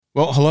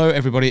Well, hello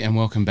everybody and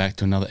welcome back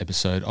to another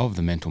episode of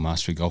the Mental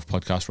Mastery Golf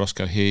Podcast.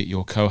 Roscoe here,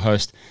 your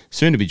co-host,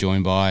 soon to be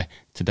joined by,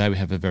 today we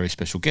have a very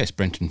special guest,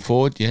 Brenton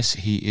Ford. Yes,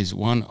 he is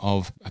one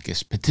of,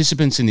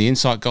 participants in the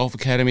INCITEGOLF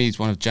Academy. He's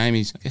one of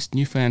Jamie's,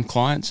 newfound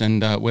clients,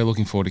 and we're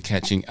looking forward to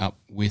catching up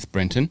with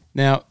Brenton.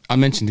 Now, I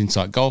mentioned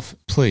INCITEGOLF.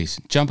 Please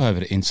jump over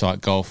to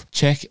INCITEGOLF.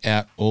 Check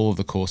out all of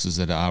the courses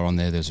that are on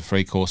there. There's a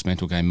free course,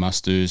 Mental Game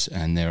Must-Dos,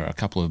 and there are a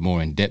couple of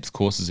more in-depth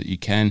courses that you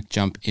can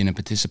jump in and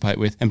participate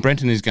with. And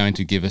Brenton is going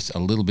to give us a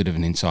little bit of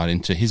an insight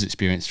into his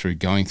experience through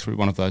going through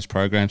one of those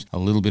programs, a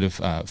little bit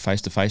of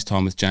face-to-face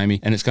time with Jamie,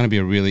 and it's going to be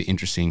a really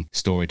interesting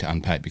story to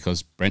unpack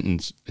because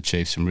Brenton's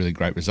achieved some really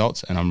great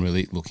results, and I'm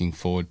really looking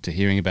forward to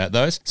hearing about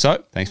those.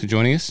 So, thanks for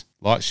joining us.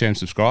 Like, share, and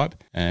subscribe,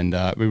 and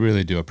we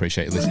really do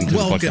appreciate you listening to the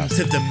podcast. Welcome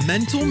to the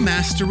Mental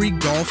Mastery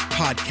Golf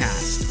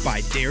Podcast by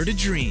Dare to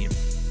Dream,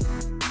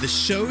 the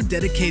show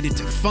dedicated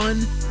to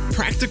fun,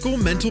 practical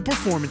mental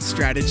performance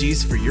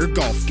strategies for your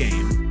golf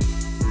game.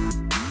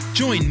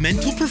 Join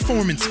mental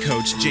performance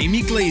coach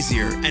Jamie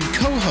Glazier and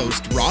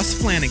co-host Ross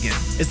Flanagan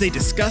as they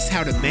discuss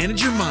how to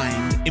manage your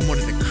mind in one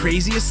of the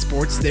craziest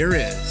sports there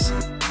is.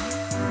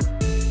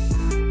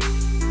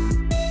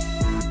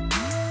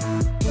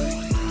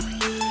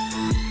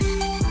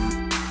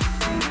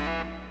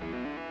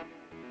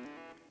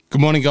 Good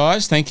morning,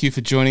 guys. Thank you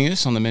for joining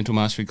us on the Mental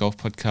Mastery Golf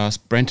Podcast.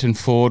 Brenton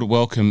Ford,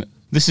 welcome.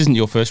 This isn't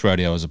your first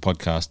rodeo as a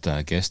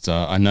podcast guest.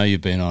 I know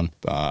you've been on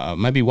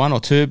maybe one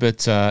or two,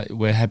 but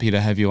we're happy to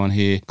have you on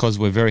here because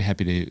we're very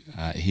happy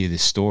to hear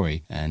this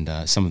story and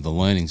some of the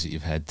learnings that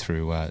you've had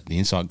through the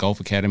INCITEGOLF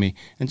Academy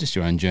and just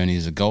your own journey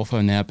as a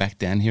golfer now back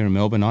down here in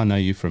Melbourne. I know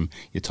you from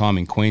your time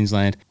in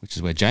Queensland, which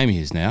is where Jamie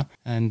is now.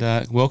 And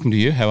welcome to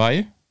you. How are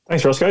you?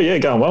 Thanks, Roscoe. Yeah,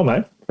 going well,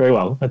 mate. Very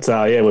well. It's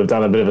we've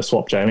done a bit of a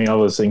swap, Jamie. I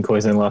was in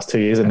Queensland the last 2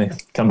 years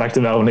and come back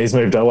to Melbourne. He's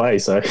moved away,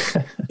 so.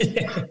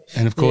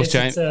 And of course,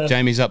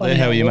 Jamie's up there.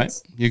 How are you,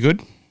 mate? You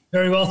good?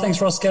 Very well, thanks,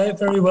 Roscoe.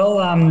 Very well.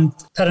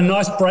 Had a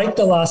nice break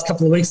the last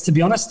couple of weeks, to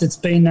be honest. It's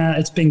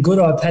been good.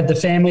 I've had the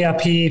family up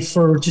here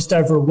for just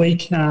over a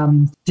week.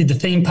 Did the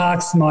theme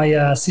parks,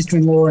 my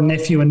sister-in-law and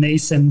nephew and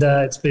niece, and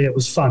it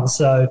was fun.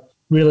 So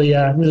really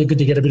good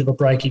to get a bit of a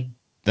break in.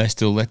 They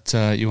still let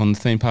you on the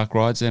theme park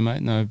rides there,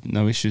 mate?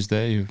 No issues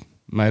there? You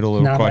made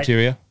all the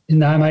criteria?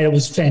 No, mate, it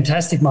was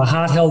fantastic. My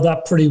heart held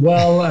up pretty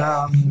well.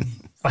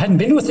 I hadn't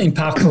been to a theme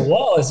park for a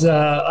while.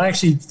 I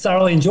actually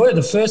thoroughly enjoyed it.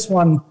 The first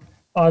one,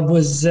 I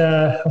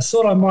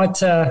thought I might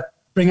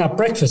bring up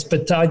breakfast,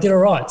 but I did all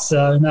right.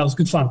 So that was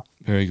good fun.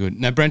 Very good.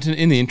 Now, Brenton,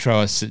 in the intro,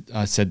 I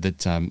said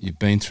that you've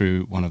been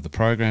through one of the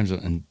programs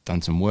and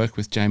done some work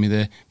with Jamie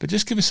there, but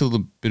just give us a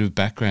little bit of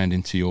background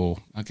into your,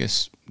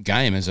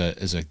 game as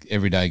a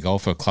everyday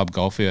golfer, club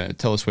golfer.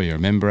 Tell us where you're a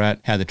member at,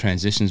 how the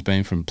transition's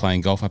been from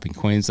playing golf up in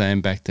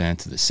Queensland back down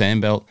to the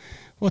Sandbelt.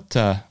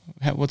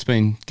 What's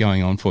been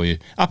going on for you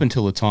up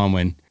until the time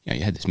when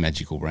you had this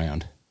magical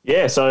round?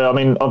 Yeah, so,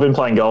 I've been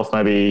playing golf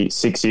maybe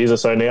 6 years or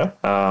so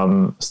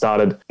now.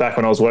 Started back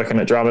when I was working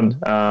at Drummond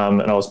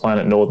and I was playing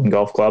at Northern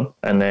Golf Club.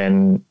 And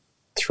then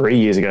 3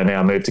 years ago now,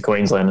 I moved to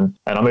Queensland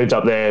and I moved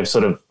up there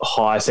sort of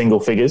high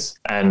single figures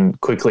and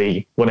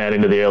quickly went out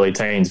into the early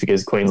teens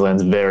because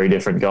Queensland's very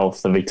different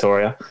golf than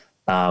Victoria.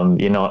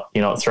 You're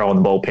not throwing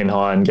the ball pin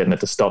high and getting it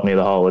to stop near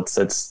the hole.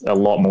 It's a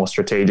lot more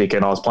strategic.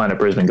 And I was playing at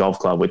Brisbane Golf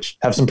Club, which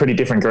have some pretty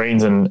different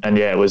greens. And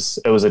it was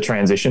a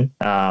transition.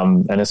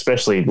 And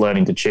especially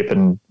learning to chip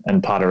and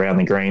putt around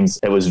the greens.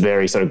 It was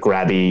very sort of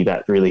grabby,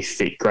 that really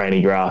thick,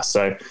 grainy grass.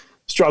 So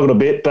struggled a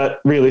bit, but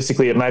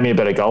realistically it made me a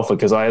better golfer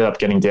because I ended up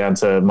getting down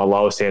to my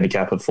lowest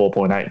handicap of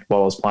 4.8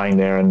 while I was playing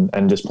there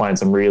and just playing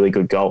some really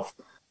good golf.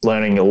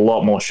 Learning a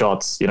lot more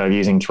shots,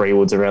 using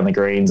 3-woods around the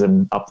greens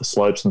and up the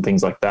slopes and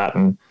things like that.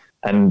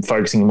 And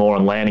focusing more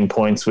on landing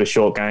points with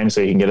short games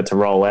so you can get it to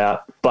roll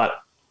out.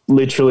 But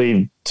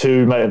literally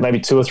maybe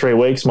 2 or 3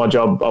 weeks, my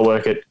job, I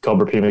work at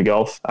Cobra Puma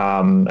Golf,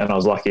 and I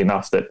was lucky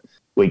enough that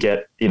we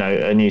get,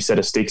 a new set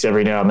of sticks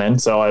every now and then.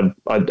 So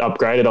I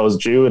upgraded. I was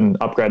due and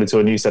upgraded to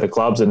a new set of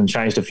clubs and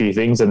changed a few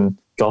things and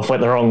golf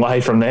went the wrong way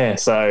from there.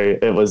 So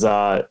it was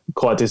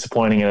quite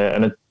disappointing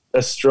and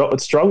it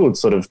struggled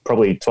sort of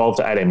probably 12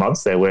 to 18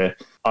 months there where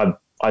I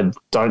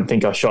don't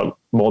think I shot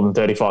more than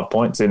 35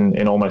 points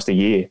in almost a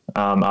year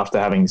after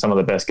having some of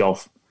the best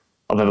golf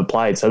I've ever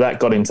played. So that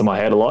got into my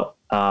head a lot.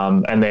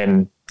 And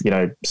then,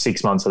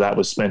 6 months of that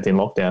was spent in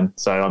lockdown.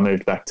 So I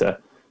moved back to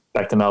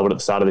Melbourne at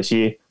the start of this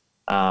year,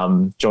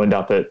 joined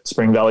up at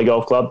Spring Valley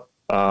Golf Club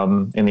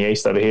in the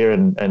east over here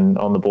and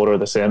on the border of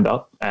the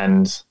Sandbelt.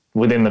 And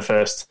within the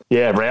first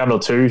round or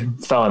two,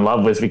 fell in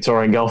love with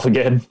Victorian golf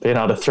again, being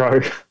able to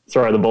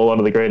throw the ball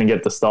onto the green and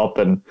get the stop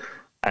and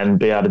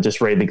be able to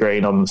just read the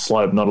green on the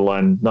slope, not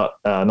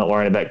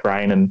worrying about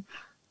grain and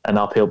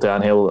uphill,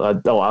 downhill,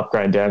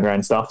 upgrade,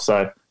 downgrade stuff.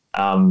 So,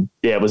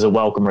 it was a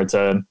welcome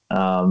return,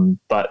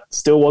 but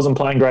still wasn't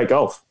playing great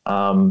golf.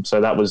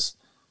 So that was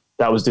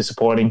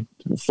disappointing.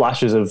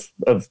 Flashes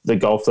of the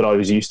golf that I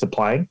was used to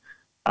playing,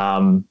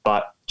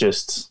 but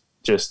just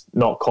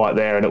not quite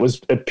there. And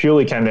it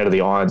purely came out of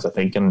the irons, I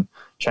think, and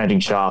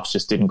changing shafts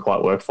just didn't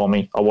quite work for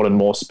me. I wanted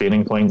more spin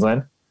in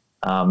Queensland.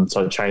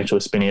 So I changed to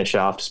a spinnier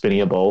shaft,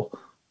 spinnier ball,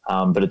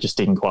 but it just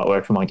didn't quite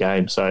work for my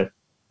game. So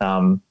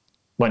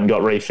went and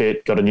got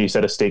refit, got a new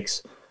set of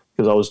sticks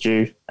because I was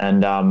due,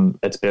 and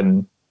it's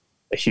been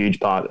a huge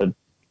part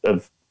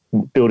of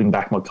building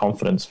back my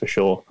confidence for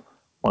sure.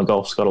 My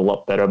golf's got a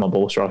lot better, my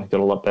ball striking got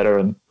a lot better,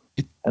 and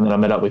then I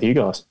met up with you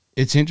guys.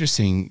 It's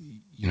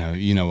interesting,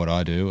 you know what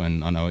I do,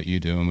 and I know what you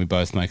do, and we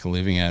both make a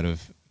living out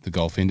of the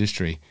golf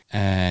industry.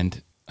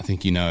 And I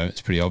think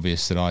it's pretty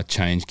obvious that I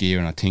change gear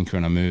and I tinker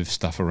and I move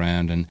stuff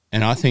around, and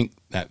I think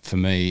that for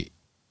me,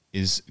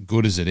 is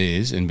good as it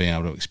is, and being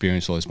able to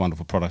experience all this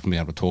wonderful product and be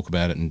able to talk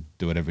about it and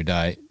do it every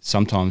day,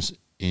 sometimes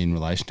in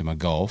relation to my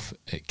golf,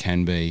 it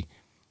can be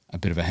a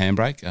bit of a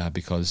handbrake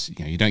because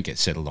you don't get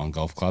settled on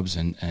golf clubs,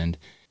 and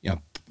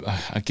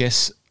I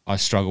guess I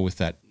struggle with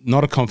that.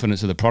 Not a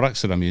confidence of the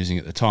products that I'm using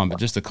at the time, but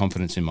just the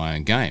confidence in my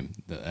own game,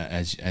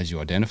 as you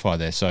identify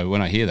there. So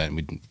when I hear that, and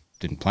we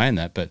didn't plan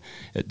that, but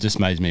it just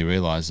made me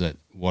realise that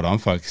what I'm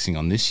focusing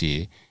on this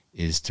year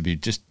is to be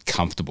just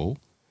comfortable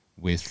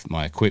with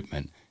my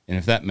equipment. And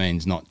if that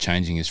means not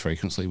changing as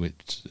frequently,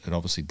 which it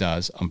obviously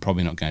does, I'm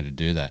probably not going to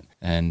do that.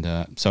 And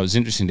so it's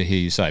interesting to hear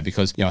you say,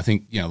 because I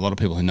think a lot of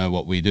people who know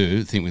what we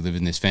do think we live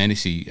in this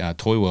fantasy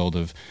toy world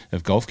of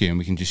golf gear, and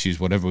we can just use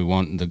whatever we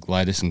want, the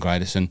latest and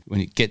greatest. And when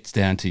it gets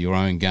down to your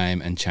own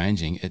game and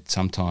changing, it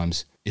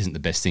sometimes isn't the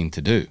best thing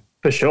to do.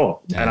 For sure.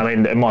 Yeah. And I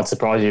mean, it might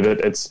surprise you,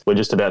 but we're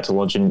just about to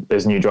launch, and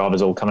there's new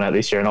drivers all coming out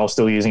this year, and I was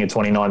still using a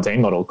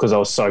 2019 model because I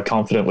was so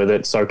confident with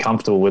it, so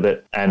comfortable with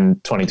it. And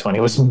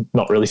 2020 was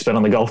not really spent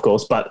on the golf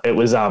course, but it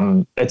was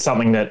it's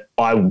something that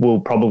I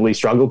will probably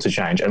struggle to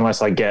change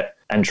unless I get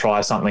and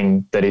try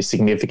something that is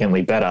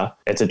significantly better.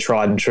 It's a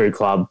tried and true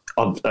club.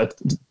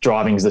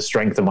 Driving is the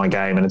strength of my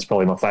game, and it's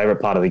probably my favorite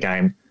part of the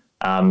game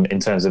in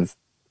terms of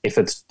if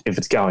it's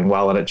going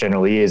well, and it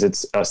generally is.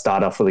 It's a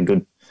start off with a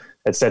good.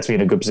 It sets me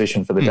in a good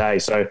position for the day.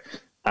 So,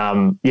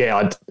 and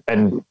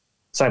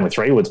same with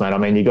 3-woods, mate. I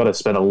mean, you got to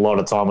spend a lot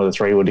of time with a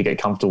 3-wood to get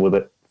comfortable with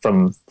it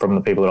from the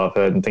people that I've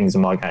heard and things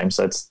in my game.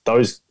 So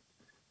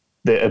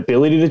the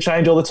ability to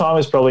change all the time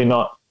is probably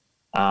not,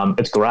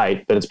 it's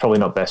great, but it's probably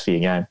not best for your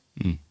game.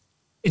 Mm.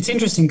 It's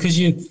interesting because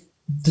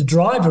the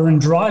driver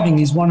and driving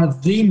is one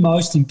of the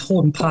most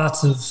important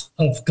parts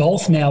of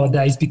golf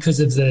nowadays because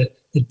of the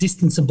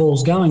distance the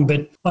ball's going.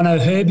 But I know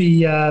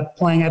Herbie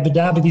playing Abu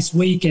Dhabi this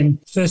week, and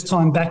first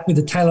time back with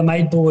the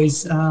TaylorMade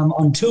boys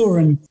on tour,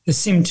 and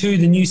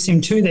the new Sim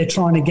 2 they're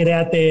trying to get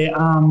out there.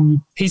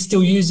 He's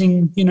still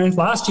using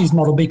last year's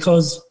model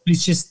because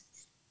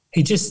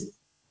he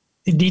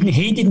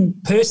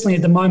didn't personally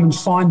at the moment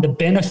find the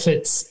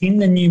benefits in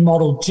the new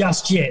model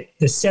just yet,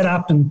 the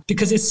setup, and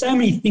because there's so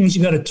many things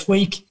you got to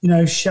tweak,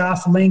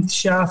 shaft length,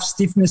 shaft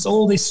stiffness,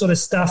 all this sort of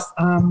stuff.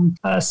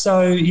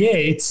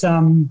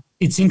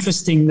 It's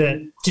interesting that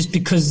just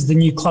because the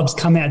new clubs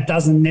come out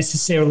doesn't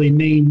necessarily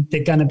mean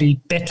they're going to be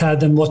better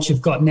than what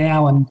you've got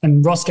now.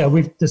 And Roscoe,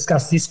 we've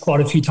discussed this quite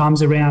a few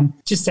times around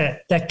just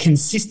that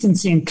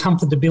consistency and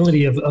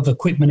comfortability of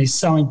equipment is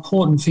so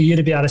important for you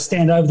to be able to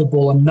stand over the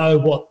ball and know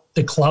what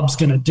the club's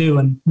going to do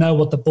and know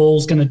what the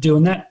ball's going to do.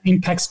 And that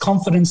impacts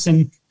confidence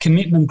and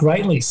commitment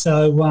greatly.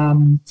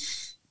 So,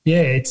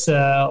 it's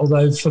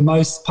although for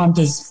most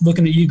punters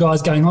looking at you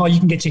guys going, you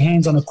can get your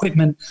hands on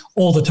equipment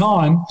all the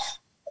time,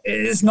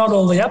 it's not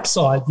all the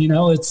upside,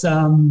 It's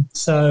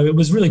so it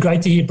was really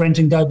great to hear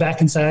Brenton go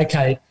back and say,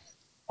 okay,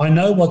 I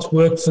know what's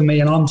worked for me,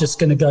 and I'm just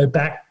going to go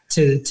back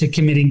to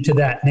committing to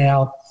that.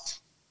 Now,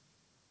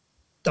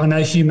 I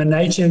know human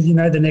nature.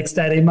 The next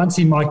 18 months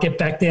he might get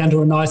back down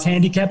to a nice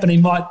handicap, and he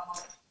might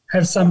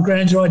have some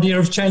grander idea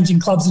of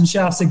changing clubs and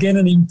shafts again,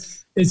 and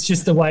it's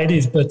just the way it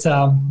is. But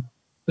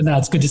no,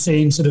 it's good to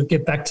see him sort of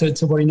get back to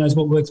what he knows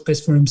what works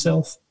best for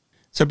himself.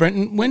 So,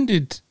 Brenton, when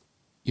did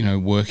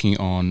working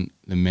on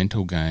the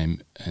mental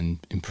game and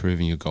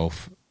improving your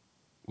golf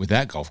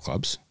without golf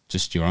clubs,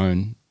 just your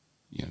own,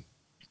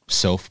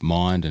 self,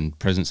 mind and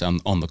presence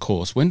on the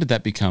course, when did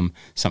that become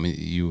something that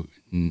you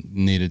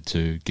needed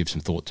to give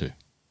some thought to?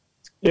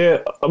 Yeah,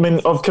 I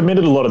mean, I've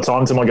committed a lot of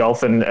time to my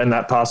golf, and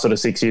that past sort of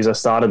 6 years I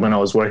started when I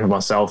was working with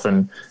myself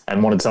and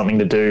wanted something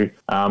to do,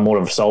 more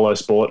of a solo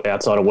sport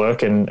outside of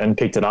work, and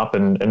picked it up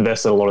and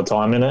invested a lot of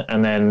time in it.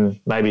 And then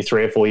maybe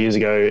 3 or 4 years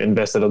ago,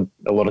 invested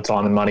a lot of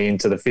time and money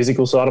into the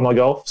physical side of my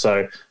golf.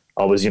 So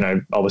I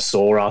was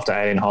sore after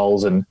 18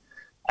 holes and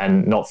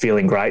not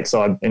feeling great.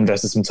 So I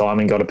invested some time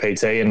and got a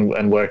PT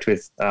and worked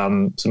with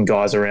some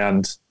guys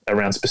around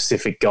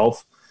specific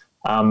golf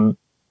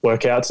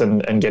workouts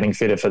and getting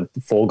fitter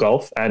for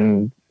golf,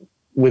 and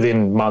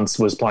within months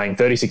was playing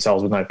 36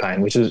 holes with no pain,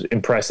 which is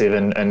impressive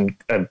and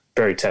a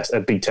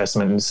big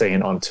testament to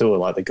seeing on tour,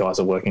 like the guys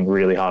are working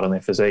really hard on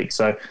their physique.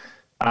 So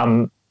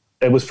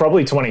it was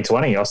probably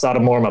 2020. I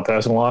started more in my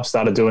personal life,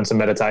 started doing some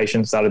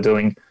meditation, started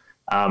doing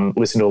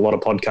listen to a lot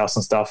of podcasts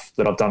and stuff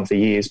that I've done for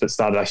years, but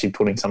started actually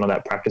putting some of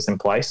that practice in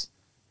place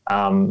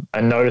and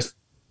noticed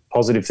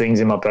positive things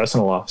in my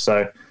personal life.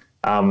 So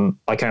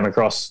I came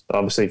across,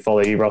 obviously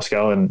follow you,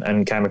 Roscoe,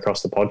 and came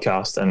across the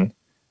podcast, and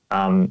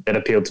it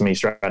appealed to me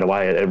straight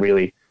away. It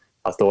really,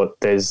 I thought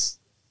there's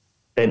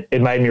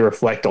it made me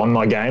reflect on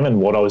my game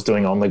and what I was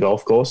doing on the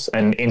golf course,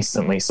 and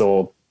instantly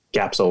saw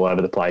gaps all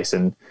over the place.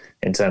 And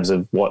in terms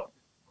of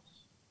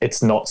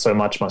it's not so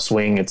much my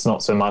swing, it's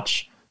not so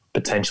much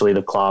potentially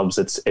the clubs.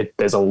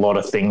 There's a lot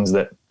of things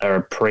that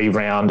are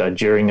pre-round, are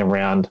during the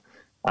round,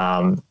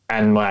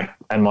 and my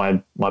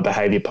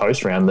behaviour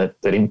post-round that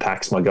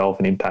impacts my golf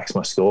and impacts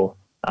my score.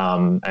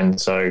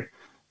 And so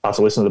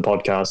after listening to the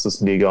podcast,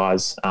 listening to you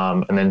guys,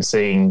 and then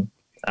seeing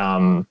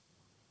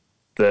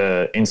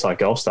the Insight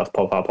Golf stuff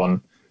pop up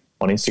on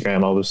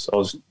Instagram, I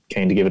was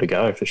keen to give it a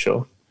go for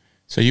sure.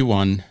 So you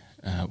won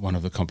one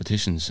of the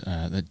competitions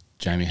that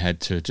Jamie had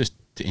to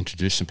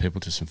introduce some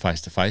people to some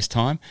face-to-face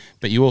time,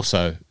 but you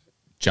also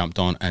jumped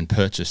on and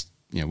purchased,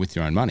 with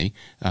your own money,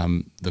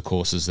 the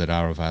courses that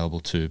are available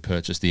to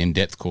purchase, the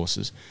in-depth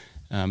courses.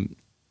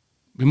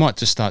 We might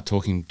just start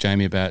talking,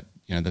 Jamie, about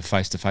the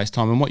face-to-face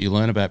time and what you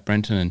learn about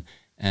Brenton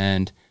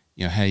and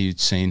how you'd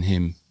seen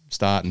him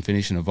start and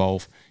finish and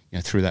evolve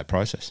through that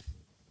process.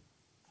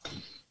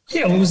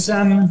 Yeah, it was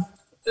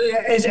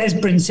as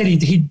Brenton said,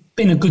 he'd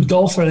been a good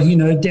golfer,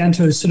 down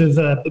to a sort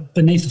of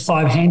beneath the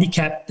 5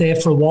 handicap there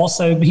for a while.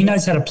 So he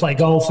knows how to play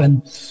golf,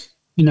 and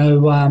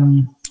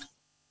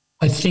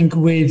I think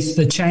with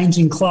the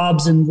changing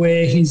clubs and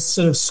where his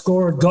sort of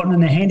score had gotten,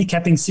 and the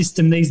handicapping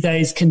system these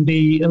days can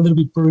be a little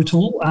bit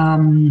brutal.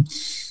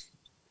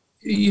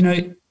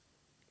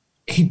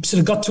 He sort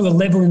of got to a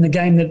level in the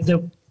game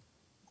that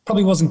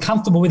probably wasn't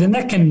comfortable with, and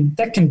that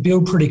can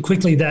build pretty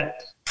quickly,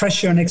 that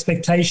pressure and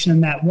expectation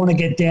and that want to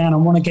get down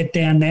and want to get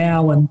down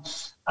now, and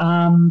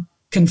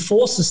can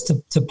force us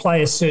to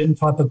play a certain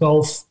type of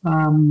golf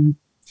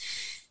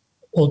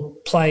or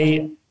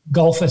play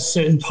golf a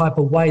certain type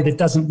of way that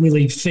doesn't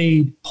really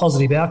feed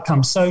positive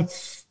outcomes. So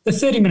the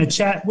 30-minute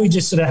chat, we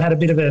just sort of had a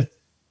bit of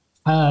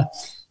a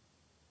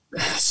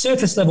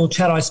surface level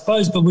chat, I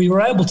suppose, but we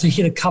were able to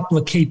hit a couple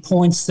of key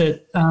points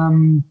that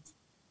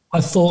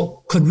I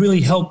thought could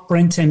really help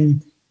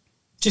Brenton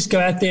just go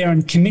out there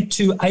and commit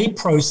to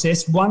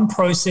one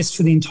process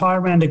for the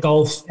entire round of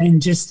golf,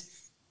 and just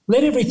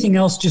let everything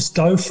else just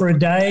go for a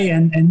day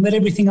and let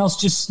everything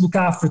else just look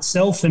after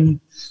itself.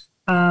 And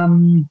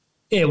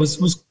it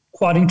was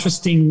quite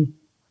interesting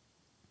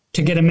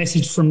to get a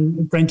message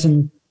from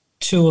Brenton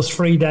 2 or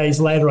 3 days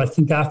later, I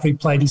think, after he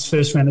played his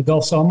first round of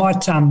golf. So I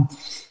might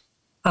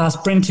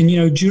ask Brenton,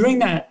 during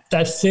that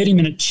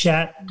 30-minute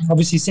chat,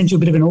 obviously sent you a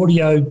bit of an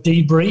audio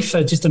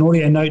debrief, just an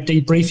audio note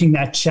debriefing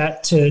that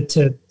chat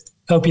to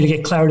help you to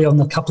get clarity on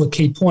a couple of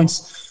key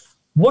points.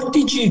 What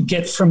did you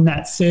get from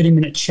that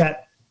 30-minute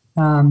chat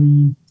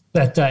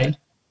that day?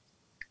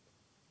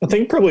 I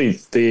think probably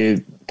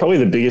the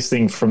biggest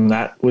thing from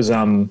that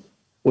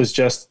was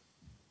just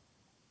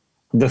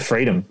the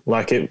freedom.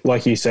 Like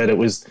you said, it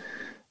was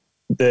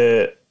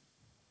the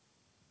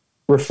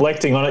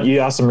reflecting on it. You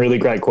asked some really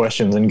great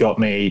questions and got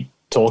me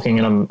talking,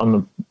 and I'm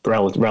a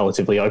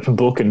relatively open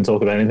book and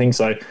talk about anything.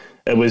 So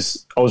I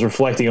was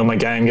reflecting on my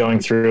game going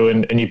through,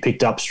 and you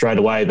picked up straight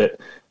away that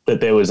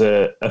there was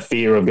a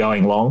fear of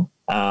going long.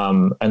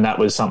 And that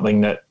was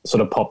something that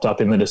sort of popped up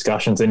in the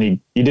discussions, and you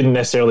didn't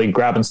necessarily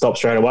grab and stop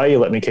straight away. You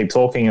let me keep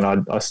talking,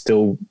 and I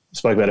still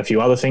spoke about a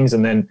few other things,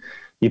 and then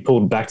you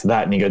pulled back to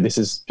that and you go, this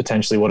is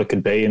potentially what it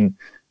could be. And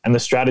the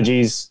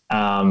strategies,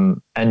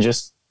 and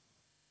just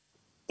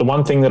the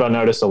one thing that I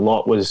noticed a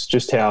lot was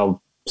just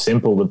how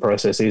simple the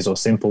process is, or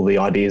simple the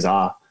ideas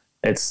are.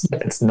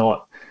 It's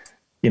not,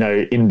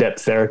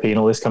 in-depth therapy and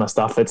all this kind of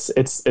stuff. It's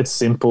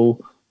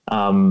simple,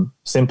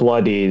 simple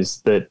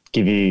ideas that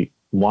give you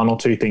 1 or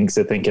 2 things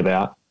to think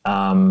about,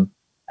 and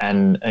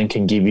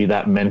can give you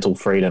that mental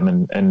freedom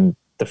and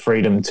the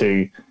freedom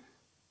to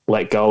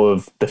let go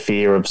of the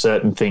fear of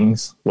certain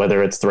things,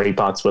 whether it's 3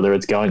 putts, whether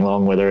it's going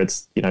long, whether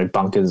it's,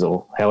 bunkers,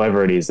 or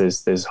however it is.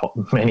 There's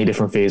many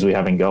different fears we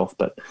have in golf,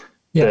 but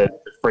the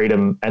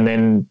freedom. And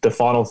then the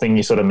final thing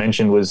you sort of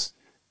mentioned was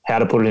how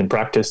to put it in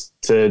practice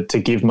to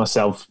give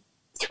myself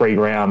 3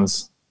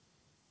 rounds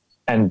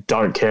and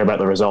don't care about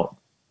the result.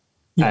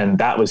 Yeah. And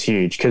that was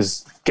huge,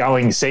 because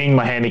seeing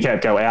my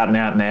handicap go out and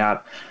out and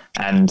out,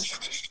 and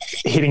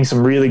hitting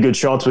some really good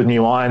shots with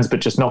new irons,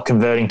 but just not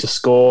converting to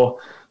score.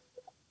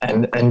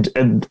 And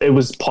it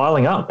was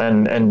piling up,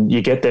 and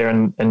you get there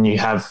and you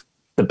have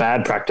the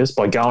bad practice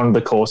by going to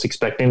the course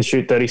expecting to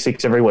shoot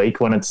 36 every week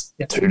when it's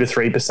 2 to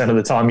 3% of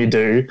the time you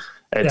do.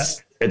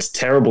 It's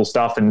terrible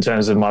stuff in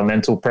terms of my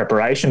mental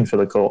preparation for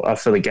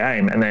the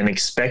game, and then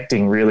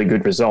expecting really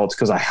good results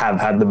because I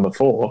have had them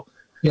before.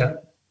 Yeah,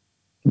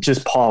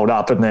 just piled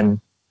up, and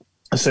then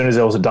as soon as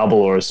there was a double,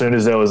 or as soon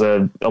as there was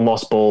a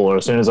lost ball, or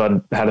as soon as I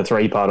had a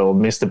 3-putt or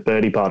missed a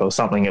birdie putt or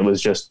something, it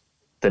was just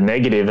the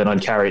negative, and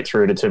I'd carry it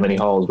through to too many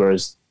holes.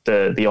 Whereas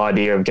the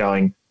idea of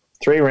going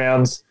 3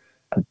 rounds,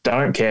 I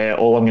don't care.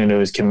 All I'm going to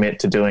do is commit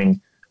to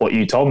doing what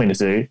you told me to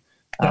do.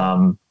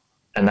 And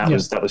that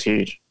was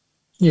huge.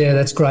 Yeah,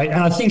 that's great.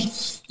 And I think,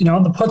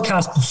 on the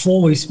podcast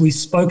before, we've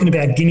spoken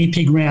about guinea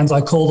pig rounds,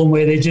 I call them,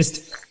 where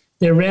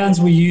they're rounds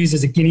we use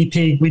as a guinea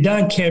pig. We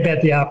don't care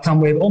about the outcome.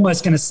 We're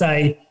almost going to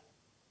say,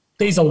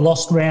 these are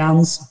lost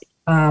rounds.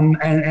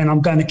 and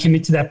I'm going to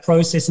commit to that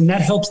process. And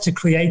that helps to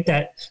create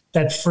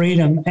that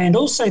freedom and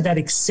also that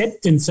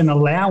acceptance and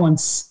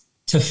allowance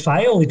to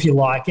fail, if you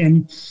like.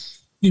 And,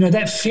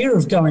 that fear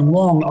of going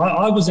long.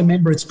 I was a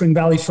member at Spring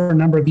Valley for a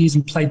number of years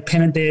and played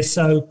pennant there.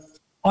 So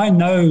I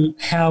know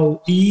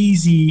how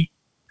easy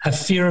a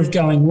fear of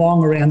going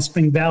long around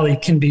Spring Valley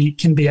can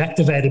be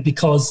activated,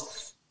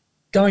 because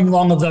going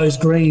long of those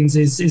greens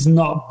is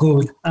not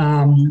good.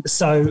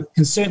 So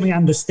can certainly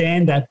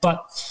understand that.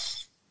 But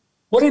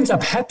what ends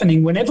up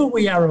happening whenever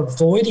we are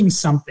avoiding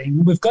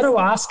something, we've got to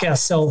ask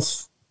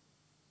ourselves,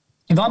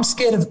 if I'm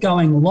scared of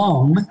going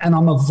long and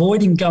I'm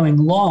avoiding going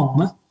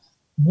long,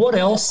 what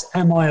else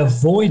am I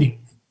avoiding?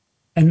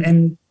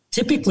 And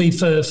typically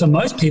for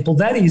most people,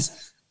 that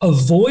is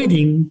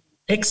avoiding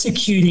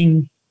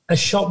executing a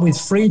shot with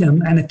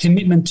freedom and a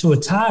commitment to a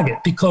target.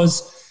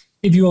 Because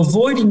if you're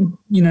avoiding,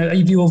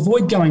 if you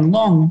avoid going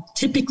long,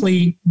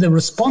 typically the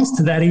response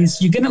to that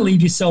is you're going to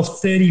leave yourself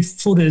 30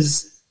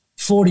 footers,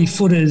 40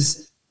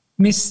 footers,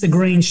 miss the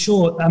green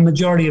short a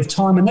majority of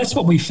time. And that's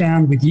what we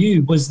found with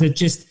you, was that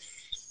just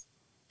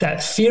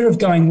that fear of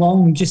going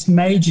long just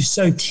made you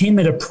so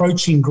timid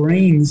approaching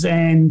greens.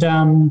 And,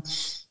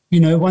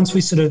 once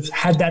we sort of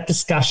had that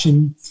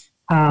discussion,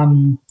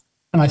 and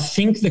I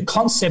think the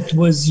concept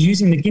was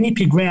using the guinea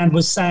pig round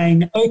was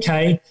saying,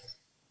 okay,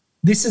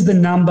 this is the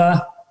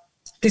number,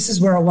 this is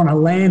where I want to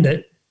land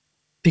it.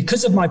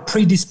 Because of my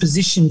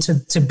predisposition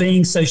to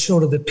being so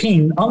short of the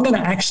pin, I'm going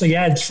to actually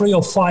add 3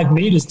 or 5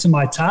 meters to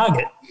my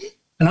target,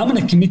 and I'm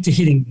going to commit to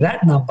hitting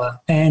that number.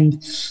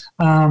 And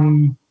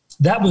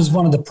that was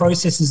one of the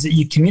processes that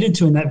you committed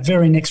to in that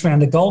very next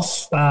round of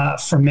golf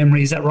from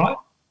memory. Is that right?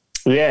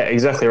 Yeah,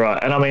 exactly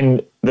right. And I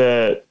mean,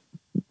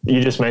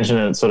 you just mentioned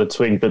it, sort of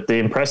twigged, but the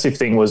impressive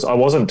thing was I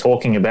wasn't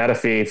talking about a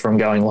fear from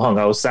going long.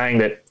 I was saying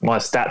that my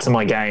stats in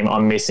my game,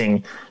 I'm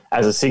missing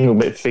as a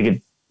single-figured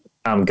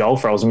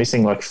golfer. I was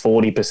missing like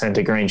 40%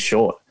 of green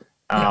short.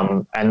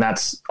 And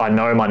I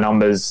know my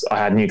numbers. I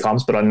had new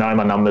comps, but I know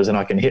my numbers and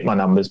I can hit my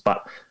numbers.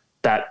 But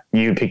that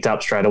you picked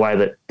up straight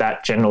away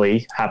that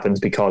generally happens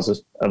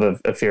because of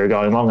a fear of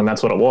going long. And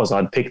that's what it was.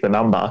 I'd pick the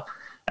number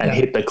and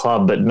hit the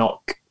club, but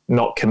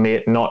not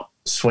commit, not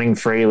swing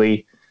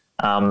freely.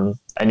 And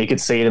you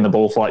could see it in the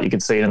ball flight. You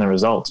could see it in the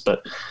results.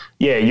 But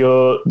yeah,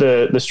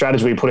 the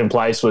strategy we put in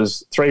place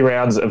was 3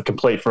 rounds of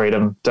complete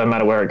freedom. Don't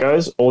matter where it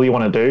goes. All you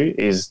want to do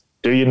is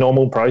do your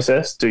normal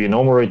process, do your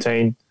normal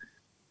routine,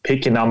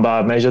 pick your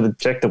number,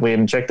 check the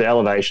wind, check the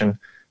elevation,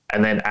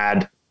 and then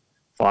add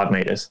 5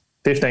 meters,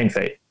 15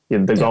 feet.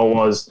 The goal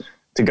was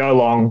to go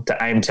long, to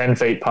aim 10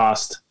 feet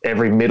past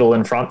every middle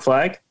and front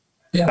flag.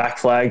 Back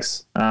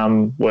flags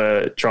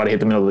were try to hit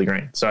the middle of the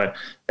green. So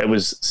it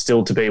was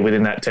still to be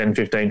within that 10,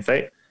 15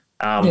 feet.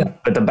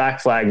 But the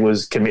back flag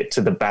was commit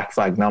to the back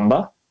flag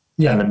number.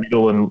 And the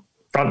middle and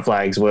front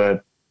flags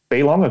were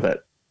be long of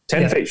it.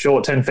 10 feet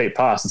short, 10 feet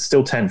past, it's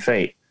still 10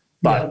 feet.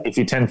 But if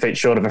you're 10 feet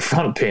short of a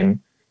front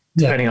pin,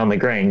 depending on the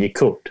green, you're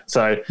cooked.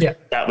 So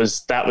that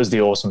was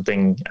the awesome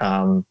thing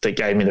that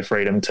gave me the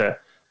freedom to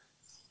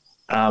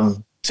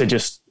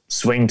just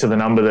swing to the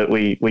number that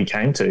we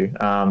came to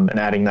and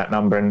adding that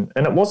number. And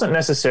it wasn't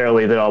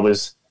necessarily that I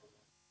was,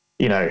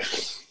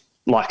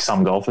 like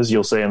some golfers,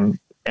 you'll see them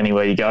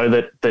anywhere you go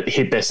that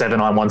hit their 7-iron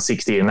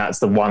 160 and that's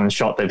the one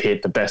shot they've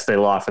hit the best of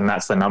their life and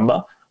that's the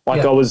number.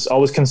 I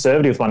was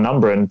conservative with my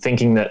number and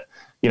thinking that,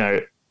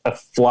 a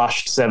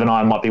flushed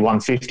 7-iron might be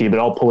 150, but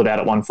I'll pull it out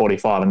at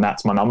 145 and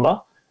that's my number.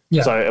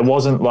 So it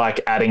wasn't like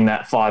adding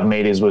that 5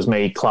 meters was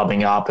me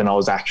clubbing up and I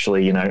was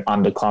actually,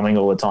 underclumbing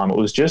all the time. It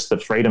was just the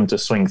freedom to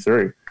swing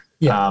through.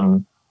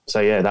 That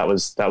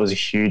was a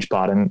huge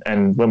part.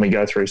 And when we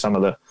go through some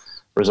of the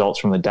results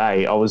from the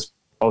day, I was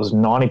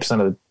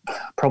 90% of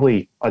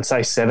probably I'd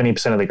say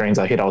 70% of the greens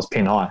I hit, I was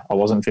pin high. I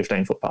wasn't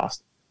 15 foot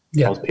past.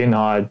 I was pin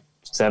high,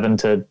 7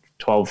 to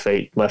 12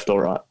 feet left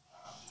or right.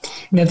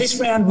 Now this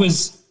round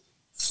was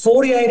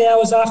 48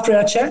 hours after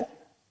our chat.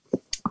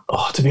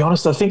 Oh, to be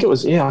honest, I think it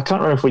was, I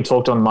can't remember if we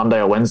talked on Monday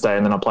or Wednesday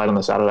and then I played on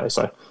the Saturday.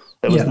 So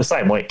it was the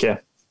same week,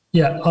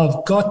 Yeah,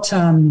 I've got,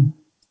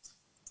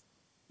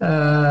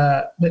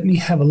 let me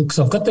have a look.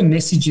 So I've got the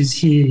messages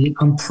here.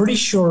 I'm pretty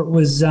sure it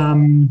was,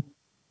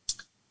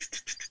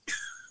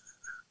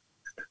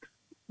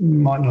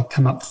 might not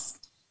come up.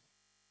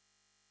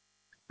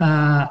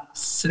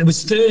 So it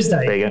was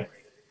Thursday. There you go.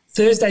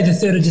 Thursday the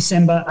 3rd of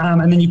December,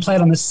 and then you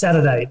played on the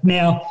Saturday.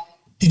 Now,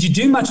 did you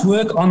do much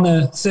work on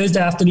the Thursday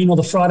afternoon or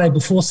the Friday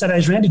before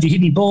Saturday's round? Did you hit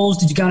any balls?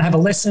 Did you go and have a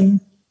lesson?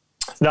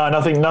 No,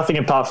 nothing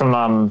apart from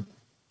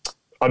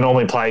I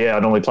normally play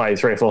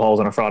 3 or 4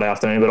 holes on a Friday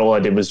afternoon, but all I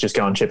did was just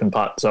go and chip and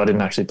putt, so I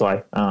didn't actually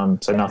play.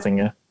 So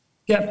nothing,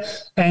 Yep.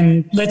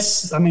 And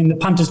the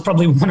punters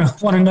probably want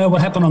to know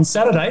what happened on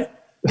Saturday.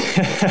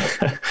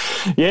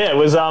 It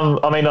was,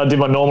 I did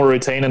my normal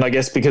routine, and I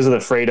guess because of the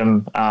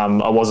freedom,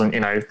 I wasn't,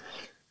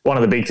 one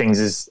of the big things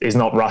is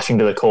not rushing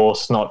to the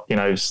course, not,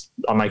 I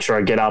make sure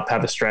I get up,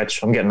 have a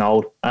stretch. I'm getting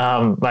old.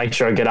 Make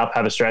sure I get up,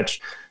 have a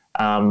stretch,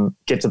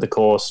 get to the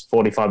course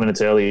 45 minutes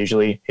early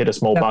usually, hit a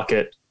small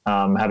bucket,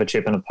 have a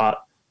chip and a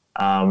putt,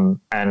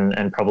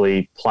 and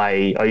probably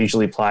play. I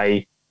usually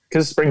play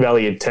because Spring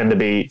Valley you tend to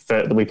be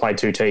we play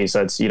 2 tees,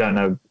 so it's you don't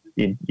know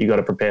you got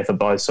to prepare for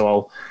both.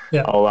 So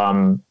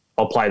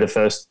I'll play the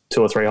first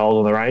 2 or 3 holes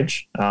on the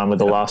range with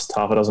the last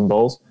half a dozen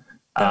balls,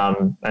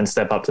 and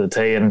step up to the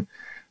tee. And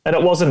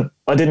it wasn't.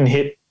 I didn't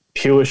hit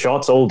pure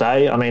shots all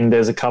day. I mean,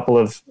 there's a couple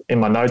of in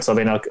my notes. I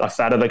mean, I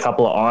fatted a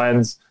couple of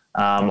irons.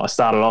 I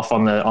started off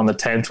on the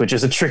 10th, which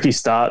is a tricky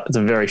start. It's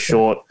a very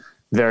short,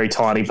 very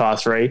tiny par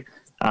 3,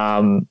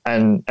 and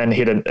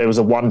hit it was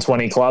a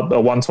 120 club, a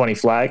 120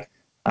 flag.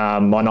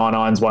 My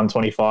 9-iron's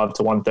 125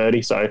 to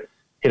 130, so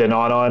hit a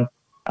 9-iron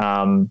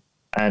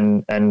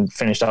and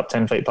finished up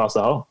 10 feet past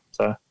the hole.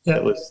 So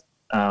it was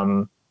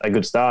a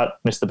good start.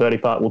 Missed the birdie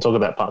putt. We'll talk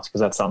about putts because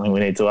that's something we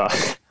need to.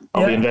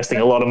 I'll be investing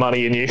a lot of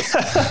money in you.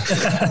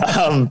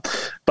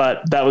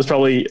 But that was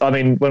probably. I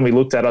mean, when we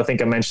looked at it, I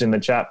think I mentioned in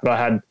the chat, but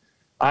I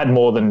had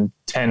more than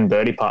 10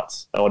 birdie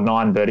putts or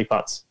 9 birdie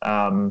putts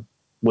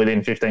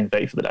within 15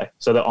 feet for the day.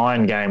 So the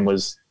iron game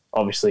was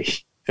obviously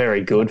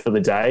very good for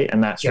the day,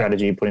 and that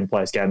strategy you put in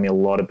place gave me a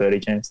lot of birdie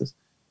chances.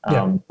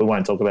 We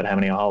won't talk about how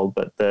many I hold,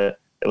 but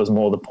it was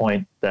more the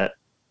point that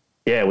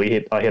I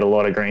hit a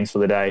lot of greens for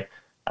the day,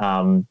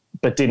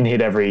 but didn't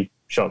hit every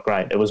shot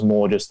great. It was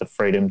more just the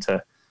freedom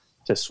to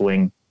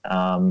swing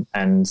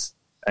and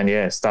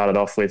started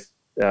off with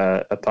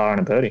a par and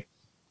a birdie.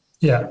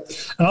 Yeah,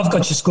 and I've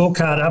got your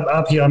scorecard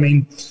up here. I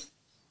mean,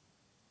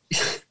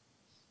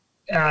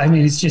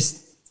 it's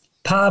just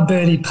par,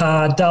 birdie,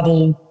 par,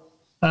 double.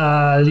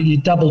 You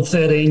doubled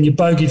 13, you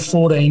bogeyed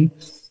 14,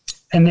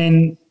 and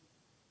then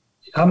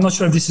I'm not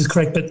sure if this is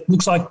correct, but it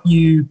looks like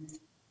you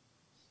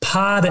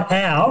parred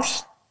out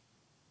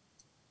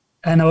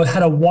and I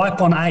had a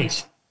wipe on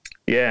 8.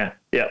 Yeah.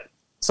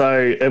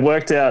 So it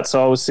worked out.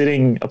 So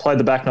I played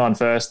the back 9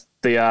 first.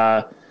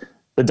 The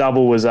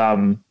double was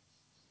a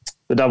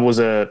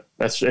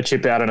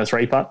chip out and a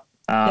 3-putt.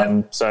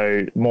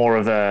 So more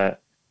of a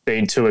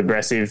being too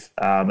aggressive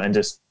and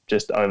just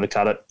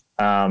overcut it.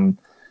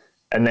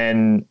 And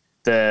then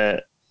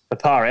the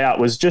par out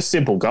was just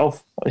simple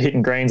golf,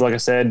 hitting greens, like I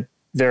said,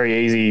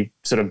 very easy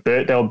sort of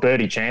they were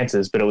birdie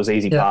chances, but it was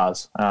easy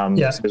pars. So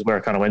is where I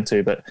kind of went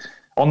to. But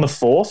on the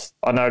 4th,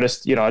 I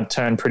noticed, I'd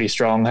turned pretty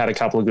strong, had a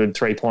couple of good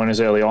 3-pointers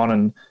early on,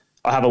 and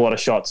I have a lot of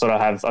shots.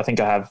 I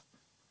think I have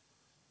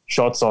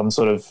shots on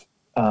sort of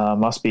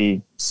must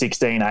be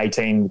 16,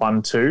 18,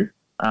 1, 2.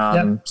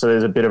 So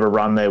there's a bit of a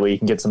run there where you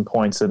can get some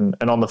points. And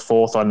on the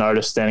 4th, I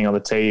noticed standing on the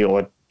tee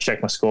or not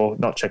check my score,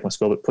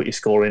 but put your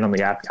score in on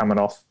the app coming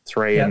off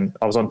 3. And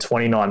I was on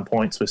 29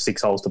 points with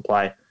 6 holes to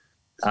play.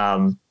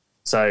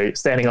 So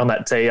standing on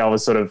that tee, I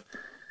was sort of,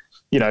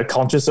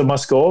 conscious of my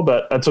score,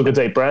 but I took a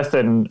deep breath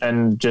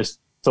and just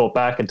thought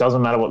back. It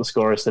doesn't matter what the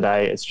score is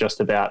today. It's just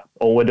about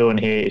all we're doing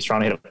here is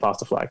trying to hit it past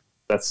the flag.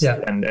 That's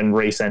and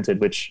re-centered,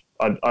 which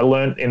I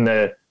learned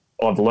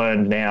I've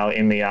learned now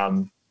in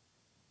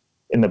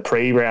the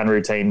pre-round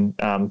routine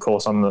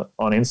course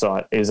on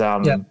Insight is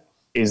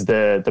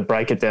the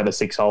break it down to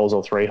 6 holes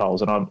or 3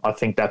 holes, and I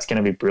think that's going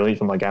to be brilliant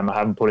for my game. I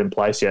haven't put in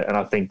place yet, and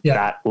I think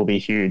that will be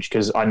huge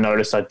because I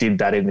noticed I did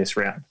that in this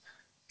round.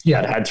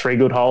 I'd had 3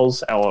 good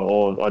holes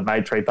or I'd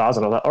made 3 pars,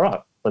 and I was like, all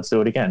right, let's do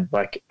it again,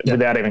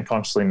 without even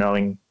consciously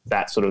knowing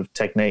that sort of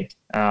technique.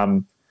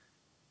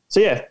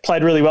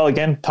 Played really well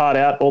again, parred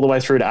out all the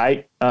way through to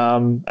 8,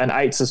 and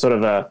 8's a sort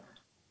of a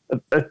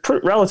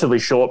relatively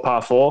short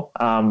par 4.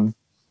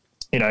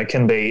 It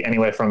can be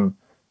anywhere from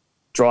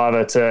driver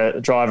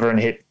and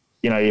hit,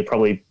 you're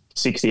probably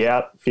 60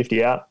 out,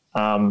 50 out.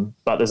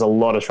 But there's a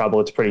lot of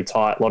trouble. It's pretty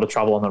tight, a lot of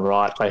trouble on the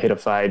right. They hit a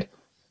fade.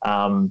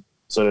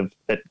 Sort of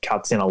it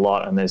cuts in a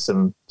lot, and there's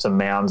some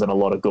mounds and a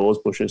lot of gorse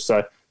bushes.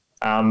 So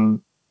I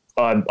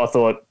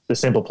thought the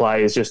simple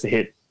play is just to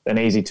hit an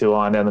easy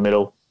 2-iron down the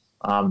middle.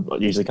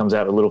 It usually comes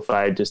out with a little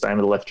fade, just aim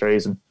at the left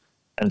trees, and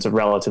it's a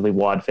relatively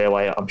wide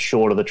fairway. I'm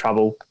short of the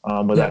trouble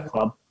with that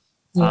club.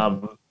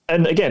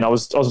 And again, I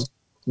was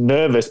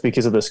nervous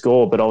because of the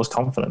score, but I was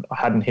confident. I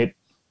hadn't hit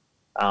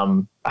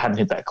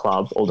that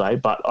club all day,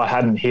 but I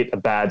hadn't hit a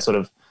bad sort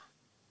of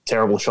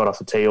terrible shot off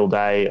the tee all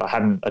day. I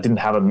didn't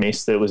have a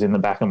miss that was in the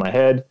back of my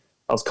head.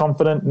 I was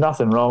confident,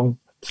 nothing wrong.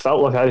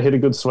 Felt like I hit a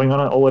good swing on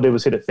it. All I did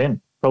was hit it thin.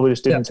 Probably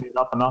just didn't tee it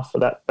up enough for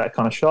that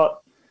kind of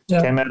shot.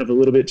 Came out of a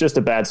little bit, just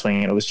a bad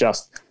swing. It was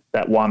just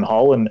that one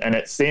hole, and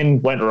it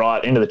thin, went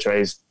right into the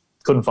trees.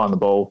 Couldn't find the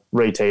ball,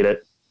 re-teed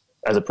it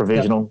as a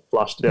provisional,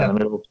 flushed it down the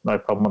middle. No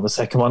problem on the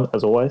second one,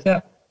 as always.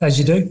 Yeah, as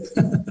you do.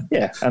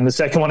 And the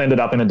second one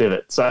ended up in a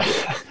divot. So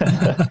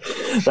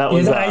that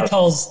was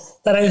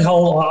that 8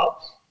 hole.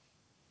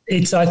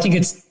 I think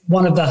it's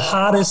one of the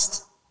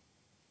hardest,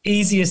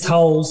 easiest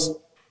holes,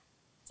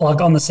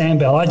 like on the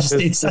sandbell.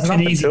 It's such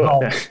an easy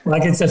hole.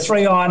 Like it's a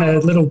 3-iron, a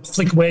little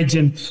flick wedge,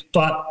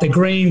 but the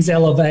green's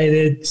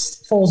elevated,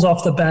 falls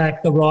off the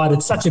back, the right.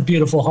 It's such a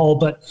beautiful hole.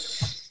 But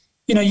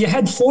you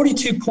had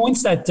 42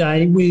 points that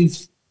day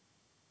with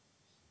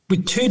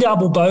 2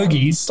 double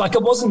bogeys. Like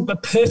it wasn't a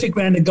perfect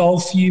round of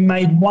golf. You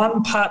made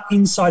one birdie putt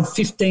inside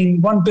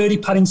 15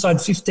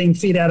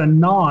 feet out of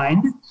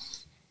 9.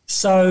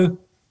 So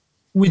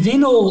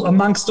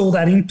amongst all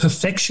that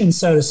imperfection,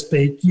 so to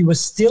speak, you were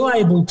still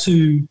able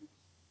to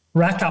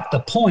rack up the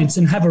points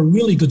and have a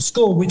really good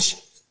score, which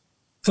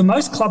for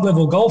most club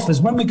level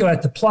golfers, when we go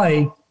out to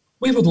play,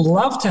 we would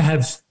love to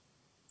have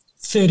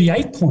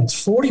 38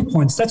 points, 40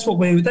 points. That's what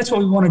we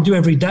want to do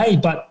every day.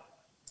 But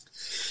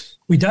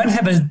we don't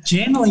have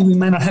we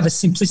may not have a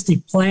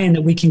simplistic plan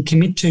that we can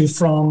commit to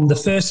from the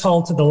first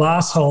hole to the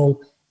last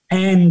hole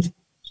and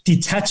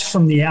detach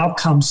from the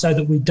outcome so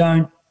that we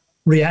don't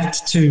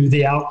react to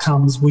the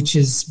outcomes, which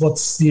is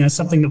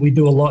something that we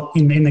do a lot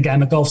in the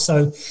game of golf.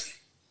 So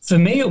for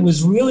me, it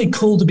was really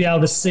cool to be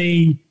able to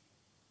see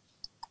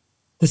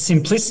the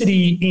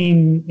simplicity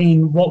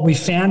in what we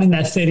found in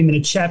that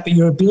 30-minute chat, but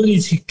your ability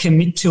to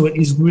commit to it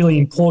is really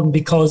important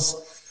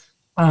because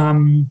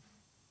I've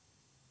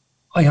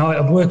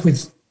worked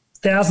with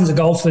thousands of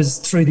golfers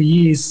through the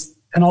years,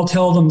 and I'll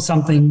tell them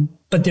something,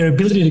 but their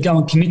ability to go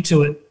and commit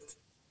to it,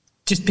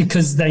 just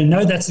because they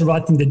know that's the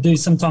right thing to do,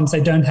 sometimes they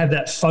don't have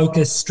that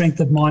focus, strength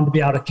of mind to be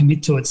able to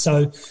commit to it.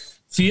 So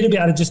for you to be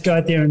able to just go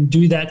out there and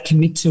do that,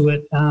 commit to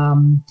it,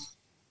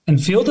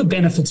 and feel the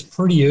benefits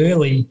pretty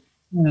early,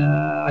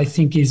 I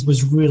think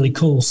was really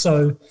cool.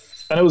 So,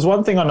 and it was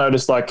one thing I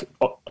noticed, like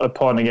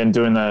upon again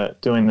doing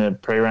the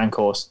pre-round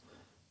course,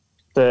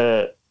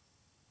 the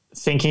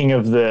thinking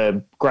of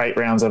the great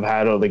rounds I've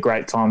had or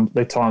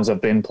the times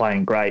I've been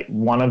playing great.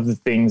 One of the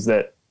things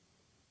that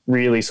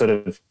really sort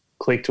of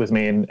clicked with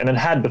me, and it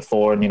had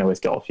before, and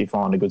with golf, you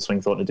find a good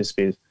swing thought and it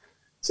disappears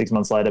 6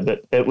 months later.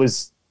 But it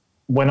was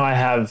when I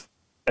have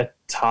a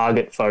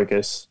target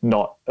focus,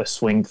 not a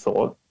swing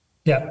thought.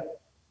 Yeah,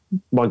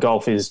 my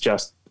golf is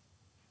just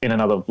in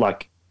another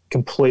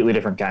completely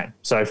different game.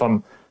 So if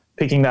I'm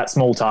picking that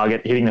small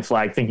target, hitting the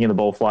flag, thinking of the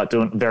ball flight,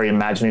 doing very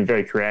imaginative,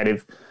 very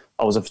creative.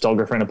 I was a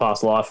photographer in a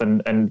past life,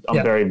 and I'm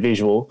very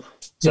visual.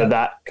 So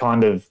that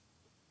kind of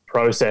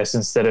process,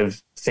 instead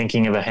of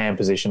thinking of a hand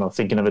position or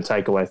thinking of a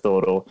takeaway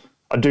thought, or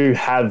I do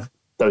have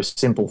those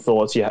simple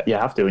thoughts you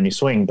have to when you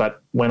swing.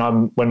 But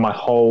when my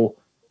whole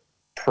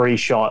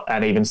pre-shot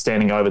and even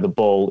standing over the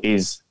ball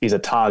is a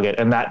target,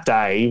 and that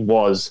day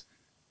was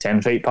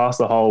 10 feet past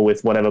the hole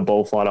with whatever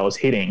ball flight I was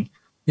hitting,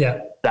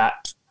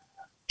 that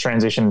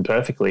transitioned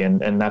perfectly.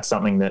 And that's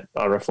something that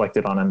I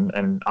reflected on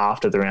and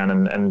after the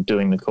round and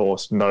doing the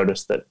course,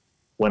 noticed that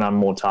when I'm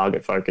more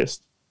target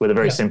focused with a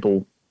very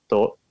simple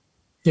thought,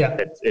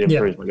 it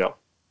improves my golf.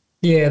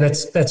 Yeah,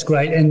 that's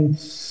great. And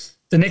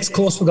the next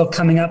course we've got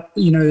coming up,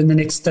 in the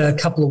next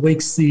couple of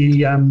weeks,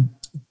 the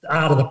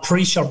art of the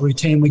pre-shot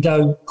routine, we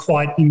go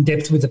quite in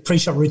depth with the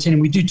pre-shot routine,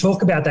 and we do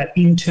talk about that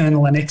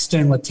internal and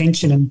external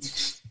attention. And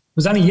it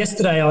was only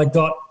yesterday I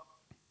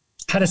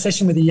had a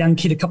session with a young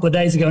kid a couple of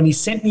days ago, and he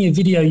sent me a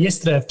video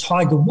yesterday of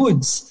Tiger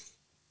Woods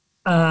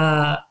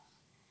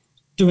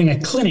doing a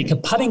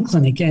putting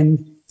clinic.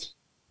 And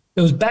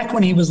it was back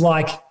when he was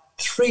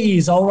 3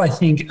 years old, I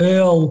think.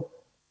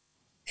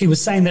 He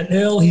was saying that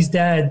Earl, his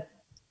dad,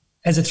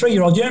 as a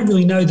 3-year-old, you don't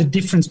really know the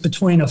difference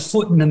between a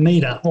foot and a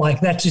meter.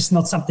 That's just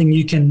not something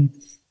you can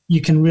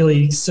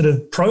really sort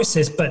of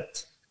process.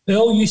 But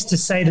Earl used to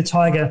say to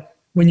Tiger,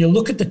 when you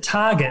look at the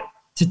target,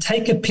 to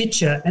take a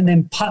picture and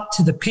then putt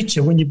to the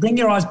picture. When you bring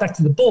your eyes back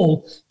to the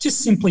ball, just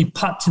simply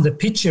putt to the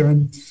picture.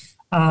 And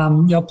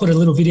I put a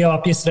little video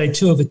up yesterday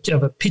too of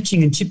a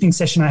pitching and chipping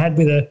session I had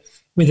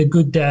with a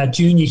good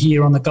junior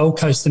here on the Gold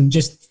Coast, and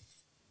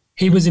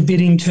he was a bit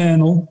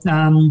internal.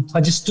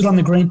 I just stood on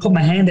the green, put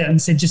my hand out and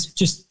said,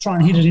 just try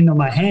and hit it into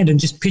my hand and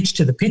just pitch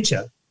to the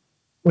picture.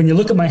 When you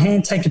look at my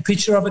hand, take a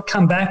picture of it,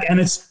 come back, and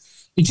it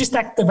just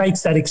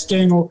activates that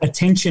external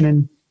attention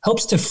and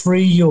helps to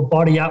free your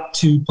body up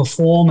to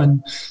perform.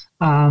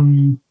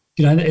 And,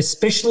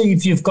 especially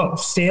if you've got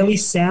fairly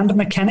sound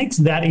mechanics,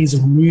 that is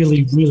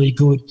really, really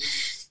good.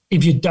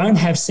 If you don't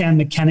have sound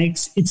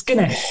mechanics, it's going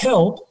to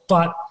help,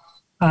 but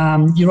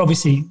you're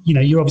obviously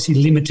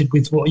limited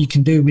with what you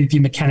can do with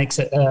your mechanics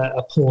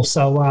are poor.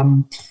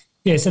 So,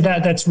 so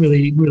that's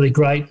really, really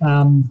great.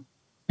 And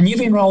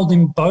you've enrolled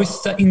in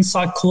both the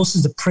Insight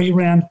courses, the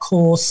pre-round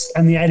course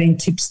and the 18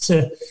 tips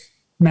to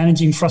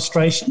managing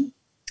frustration.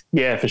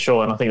 Yeah, for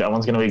sure. And I think that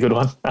one's going to be a good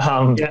one.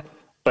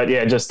 But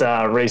just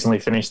recently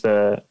finished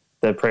the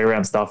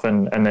pre-round stuff,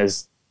 and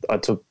I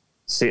took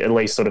at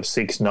least sort of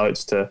 6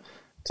 notes to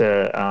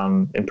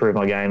improve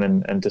my game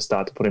and to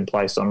start to put in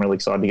place. So I'm really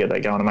excited to get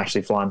that going. I'm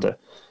actually flying to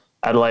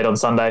Adelaide on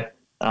Sunday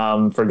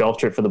for a golf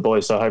trip for the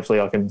boys. So hopefully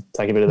I can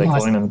take a bit of their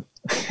coin and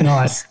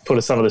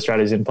put some of the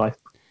strategies in place.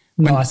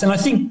 Nice. And I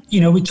think,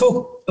 we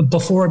talked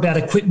before about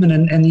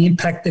equipment and the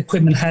impact the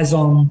equipment has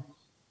on,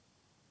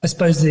 I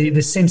suppose,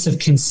 the sense of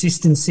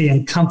consistency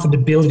and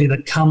comfortability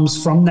that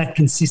comes from that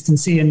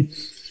consistency. And,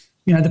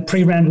 the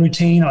pre-round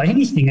routine or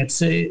anything, it's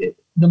the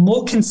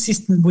more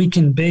consistent we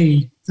can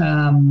be,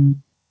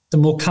 the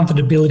more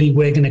comfortability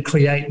we're going to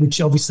create,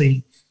 which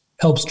obviously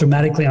helps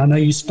dramatically. I know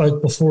you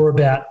spoke before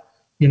about,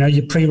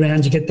 your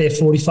pre-round, you get there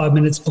 45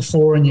 minutes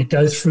before and you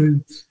go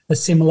through a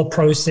similar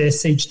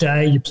process each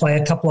day. You play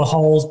a couple of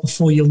holes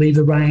before you leave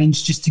the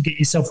range just to get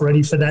yourself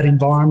ready for that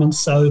environment.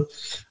 So,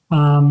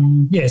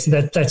 so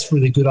that's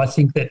really good. I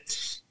think that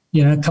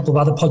a couple of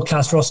other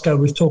podcasts, Roscoe,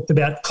 we've talked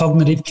about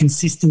cognitive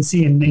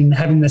consistency and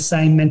having the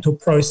same mental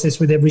process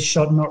with every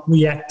shot, not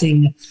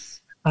reacting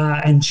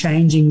and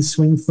changing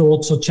swing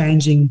thoughts or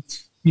changing,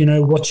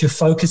 what you're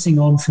focusing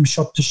on from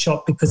shot to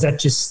shot, because that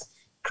just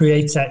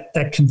creates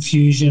that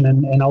confusion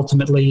and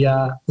ultimately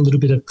a little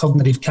bit of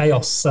cognitive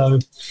chaos. So,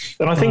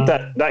 and I think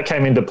that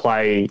came into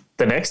play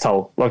the next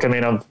hole. Like, I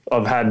mean,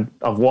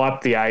 I've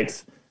wiped the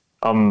 8th.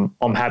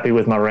 I'm happy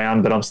with my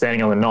round, but I'm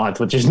standing on the 9th,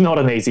 which is not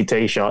an easy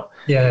tee shot.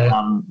 Yeah.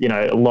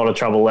 A lot of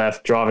trouble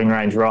left, driving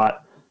range right,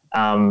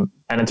 and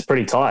it's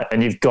pretty tight.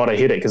 And you've got to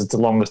hit it because it's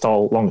the longest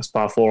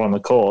par 4 on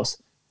the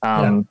course.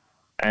 And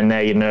now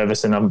you're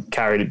nervous, and I'm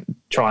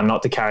trying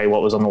not to carry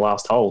what was on the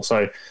last hole.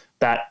 So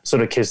that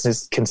sort of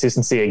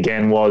consistency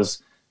again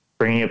was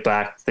bringing it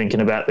back,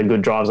 thinking about the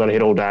good drives I'd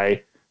hit all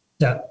day.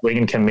 Yeah, we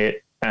can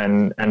commit.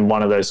 And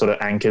one of those sort of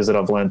anchors that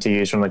I've learned to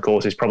use from the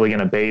course is probably going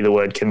to be the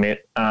word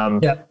commit.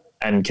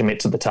 And commit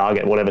to the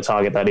target, whatever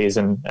target that is,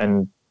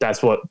 and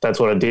that's what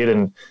I did,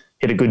 and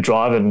hit a good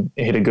drive and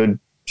hit a good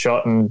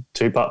shot and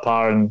 2-putt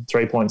par and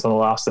 3 points on the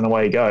last, and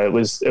away you go. It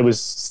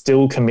was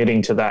still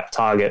committing to that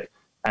target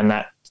and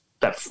that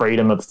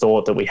freedom of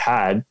thought that we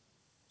had,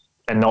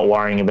 and not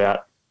worrying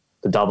about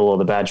the double or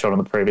the bad shot on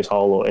the previous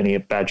hole or any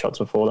bad shots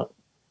before that.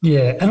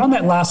 Yeah, and on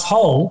that last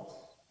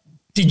hole,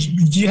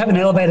 did you have an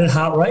elevated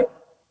heart rate?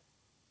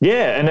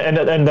 Yeah,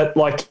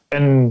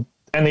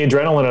 and the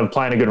adrenaline of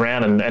playing a good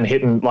round and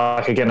hitting,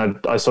 like, again,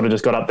 I sort of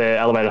just got up there,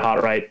 elevated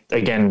heart rate,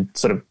 again,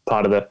 sort of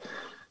part of the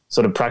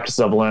sort of practices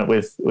I've learnt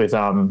with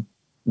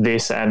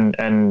this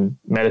and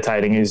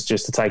meditating is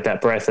just to take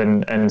that breath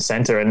and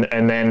center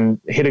and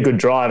then hit a good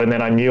drive. And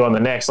then I knew on the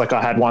next, like,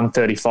 I had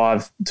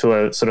 135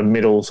 to a sort of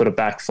middle sort of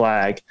back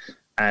flag,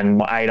 and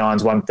my 8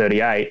 irons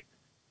 138.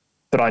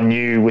 But I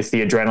knew with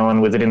the adrenaline,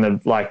 with it in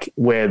the, like,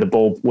 where the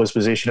ball was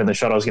positioned and the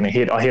shot I was going to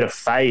hit, I hit a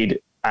fade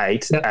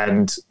 8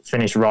 and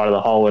finished right of the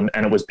hole, and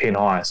it was pin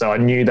high. So I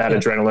knew that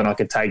adrenaline, I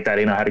could take that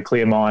in. I had a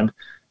clear mind.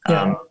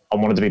 I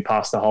wanted to be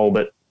past the hole,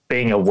 but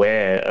being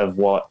aware of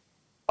what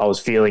I was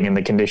feeling and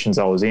the conditions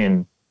I was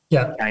in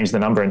changed the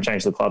number and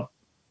changed the club.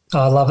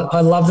 I love it.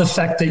 I love the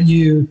fact that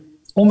you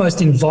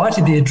almost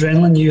invited the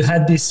adrenaline. You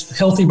had this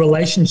healthy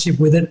relationship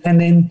with it,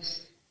 and then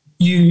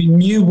you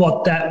knew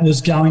what that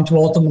was going to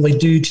ultimately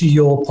do to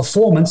your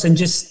performance, and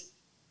just,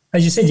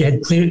 as you said, you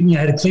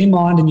had a clear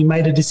mind, and you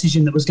made a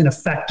decision that was going to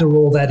factor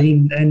all that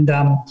in. And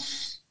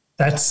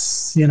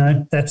that's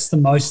the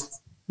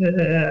most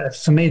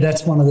for me.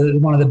 That's one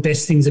of the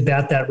best things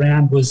about that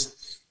round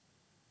was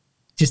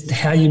just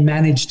how you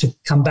managed to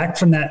come back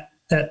from that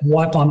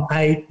wipe on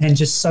 8 and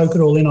just soak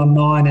it all in on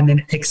 9 and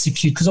then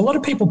execute. Because a lot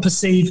of people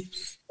perceive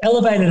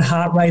elevated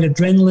heart rate,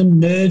 adrenaline,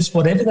 nerves,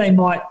 whatever they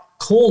might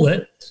call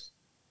it,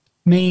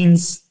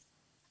 means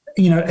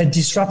a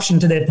disruption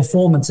to their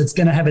performance. It's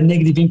going to have a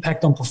negative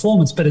impact on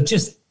performance, but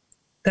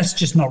that's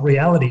just not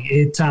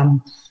reality.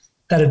 That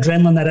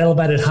adrenaline, that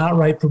elevated heart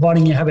rate,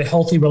 providing you have a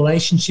healthy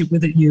relationship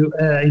with it, you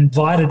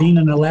invite it in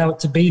and allow it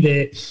to be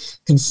there,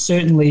 can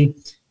certainly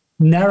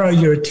narrow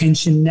your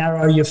attention,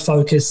 narrow your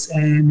focus,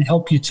 and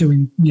help you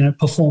to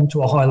perform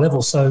to a high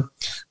level. So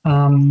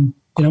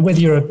whether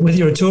you're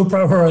a tour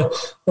pro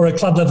or a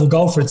club level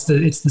golfer, it's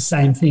the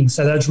same thing.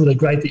 So that's really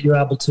great that you're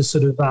able to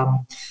sort of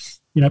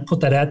put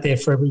that out there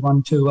for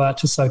everyone to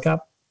soak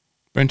up.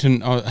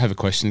 Brenton, I have a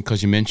question,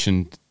 because you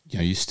mentioned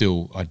you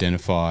still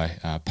identify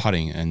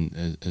putting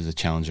and as a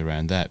challenge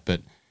around that,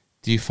 but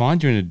do you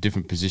find you're in a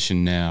different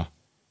position now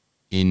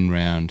in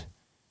round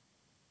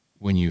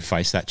when you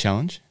face that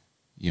challenge?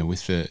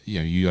 With the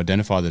you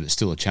identify that it's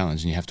still a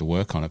challenge and you have to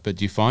work on it, but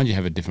do you find you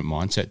have a different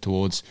mindset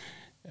towards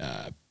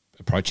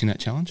approaching that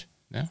challenge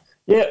now?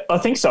 Yeah, I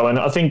think so, and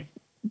I think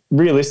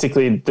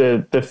realistically,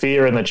 the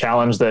fear and the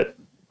challenge that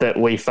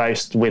we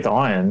faced with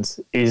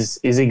irons is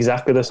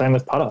exactly the same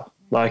with putter.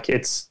 Like,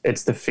 it's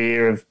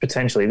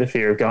potentially the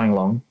fear of going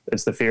long.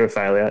 It's the fear of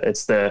failure.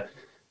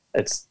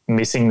 It's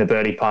missing the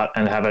birdie putt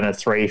and having a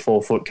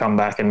 3-4 foot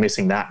comeback and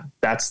missing that.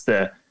 That's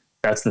the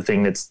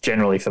thing that's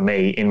generally for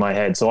me in my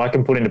head. So I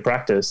can put into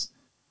practice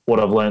what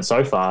I've learned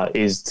so far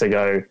is to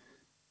go,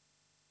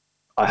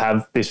 I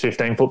have this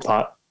 15-foot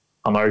putt.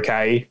 I'm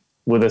okay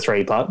with a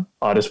 3-putt.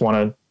 I just want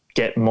to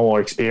get more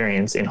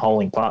experience in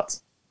holing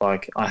putts.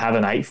 Like, I have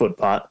an 8-foot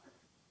putt,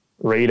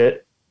 read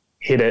it,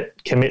 hit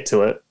it, commit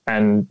to it.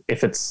 And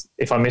if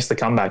I miss the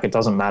comeback, it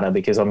doesn't matter,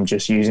 because I'm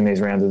just using these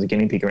rounds as a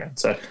guinea pig round.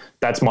 So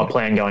that's my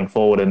plan going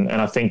forward. And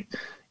I think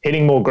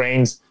hitting more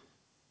greens,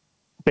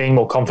 being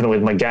more confident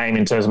with my game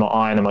in terms of my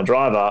iron and my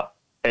driver,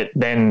 it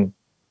then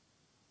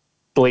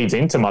bleeds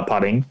into my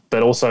putting,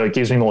 but also it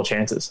gives me more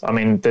chances. I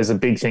mean, there's a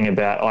big thing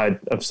about,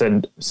 I've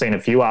seen a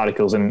few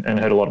articles and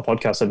heard a lot of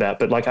podcasts about,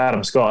 but like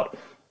Adam Scott,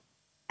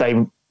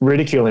 they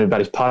ridicule him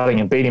about his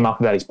putting and beat him up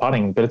about his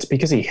putting, but it's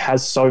because he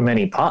has so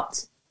many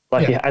putts.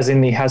 Like, he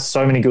has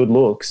so many good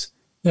looks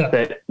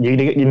that you're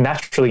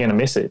naturally going to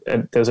miss it.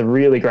 And there's a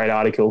really great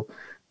article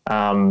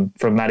from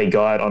Matty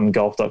Guide on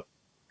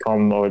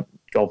golf.com or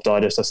Golf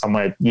Digest or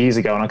somewhere years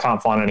ago, and I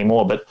can't find it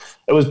anymore. But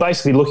it was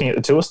basically looking at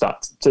the tour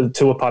stats, to the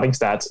tour putting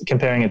stats,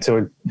 comparing it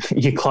to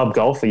your club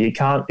golfer. You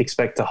can't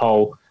expect to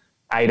hole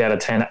 8 out of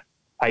 10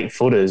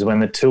 8-footers when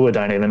the tour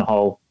don't even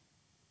hole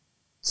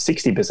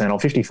 60% or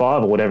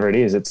 55 or whatever it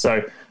is.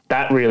 So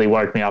that really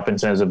woke me up in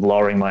terms of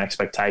lowering my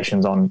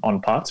expectations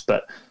on putts,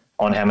 but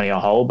on how many I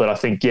hole. But I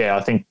think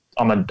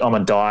I'm a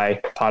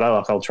die putter.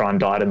 Like I'll try and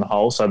die it in the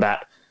hole, so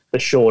that the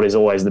short is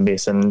always the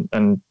miss. And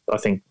I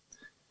think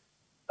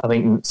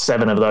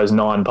 7 of those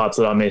 9 putts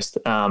that I missed,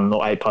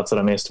 or 8 putts that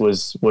I missed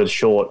was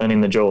short and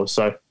in the jaws.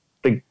 So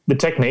the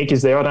technique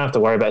is there. I don't have to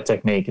worry about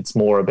technique. It's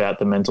more about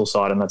the mental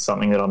side, and that's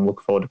something that I'm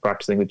looking forward to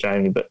practicing with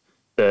Jamie. But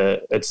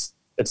it's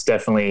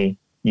definitely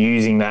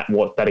using that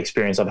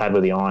experience I've had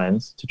with the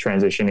irons to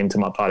transition into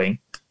my putting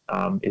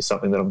is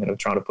something that I'm going to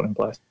try to put in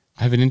place.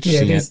 I have an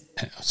interesting.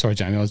 Sorry,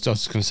 Jamie. I was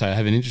just going to say I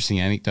have an interesting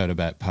anecdote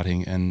about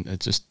putting, and it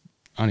just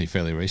only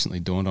fairly recently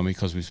dawned on me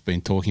because we've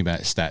been talking about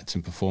stats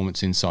and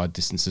performance inside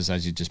distances,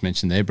 as you just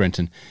mentioned there,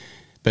 Brenton.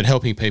 But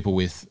helping people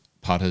with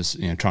putters,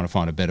 trying to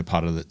find a better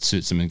putter that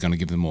suits them and going to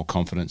give them more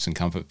confidence and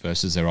comfort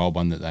versus their old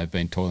one that they've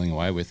been toiling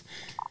away with.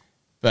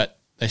 But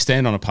they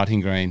stand on a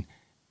putting green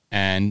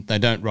and they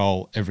don't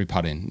roll every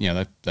putt in.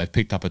 They've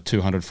picked up a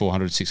 $200, $400,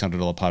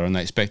 $600 putter and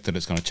they expect that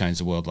it's going to change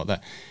the world like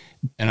that.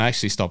 And I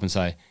actually stop and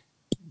say,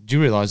 do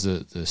you realise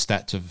the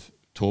stats of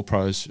tour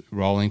pros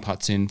rolling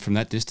putts in from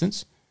that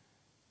distance?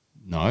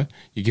 No.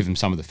 You give them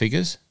some of the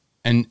figures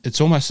and it's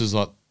almost as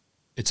like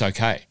it's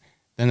okay.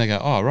 Then they go,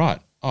 oh, right.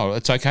 Oh,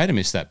 it's okay to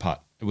miss that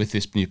putt with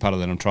this new putter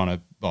that I'm trying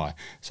to buy.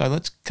 So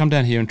let's come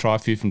down here and try a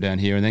few from down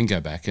here and then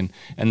go back. And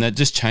that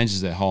just changes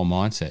their whole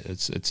mindset.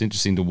 It's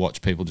interesting to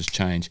watch people just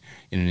change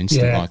in an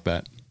instant like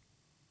that.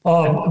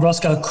 Oh,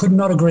 Roscoe, could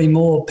not agree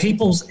more.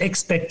 People's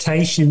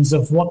expectations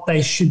of what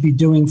they should be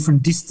doing from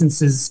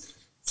distances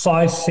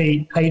 5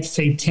 feet, 8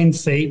 feet, 10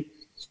 feet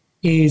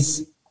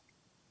is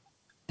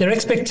their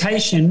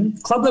expectation,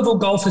 club level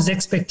golfers'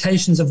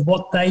 expectations of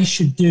what they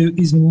should do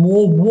is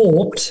more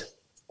warped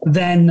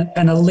than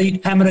an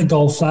elite amateur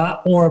golfer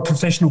or a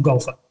professional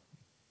golfer.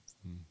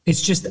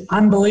 It's just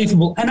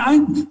unbelievable.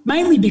 And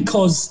mainly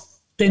because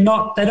they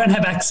don't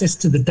have access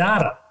to the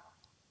data.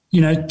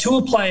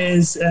 Tour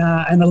players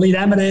and elite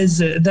amateurs,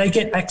 they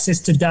get access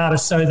to data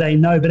so they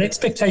know, but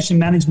expectation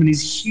management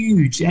is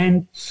huge.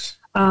 And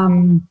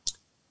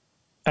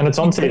it's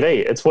on TV.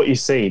 It's what you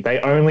see. They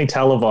only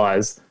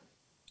televise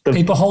the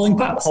people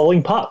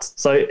holing putts.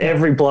 So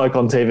every bloke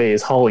on TV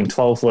is holing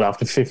 12 foot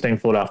after 15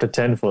 foot after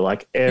 10 foot,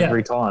 like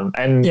every time.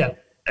 And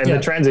the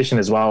transition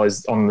as well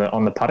is on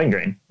the putting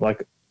green.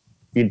 Like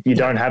you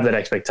don't have that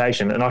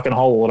expectation. And I can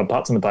hole a lot of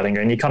putts on the putting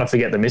green. You kind of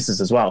forget the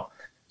misses as well.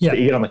 Yeah. But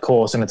you get on the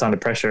course and it's under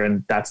pressure,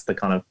 and that's the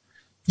kind of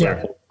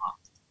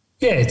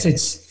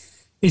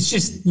it's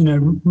just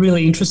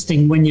really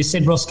interesting when you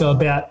said, Roscoe,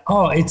 about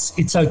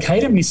it's okay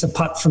to miss a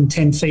putt from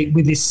 10 feet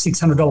with this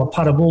 $600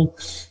 putter. Well,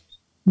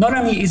 not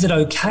only is it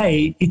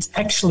okay, it's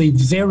actually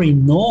very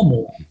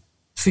normal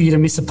for you to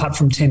miss a putt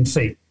from 10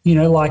 feet.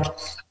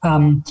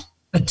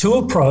 A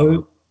tour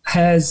pro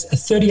has a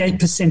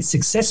 38%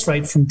 success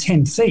rate from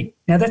 10 feet.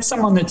 Now, that's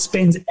someone that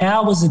spends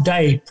hours a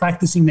day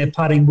practicing their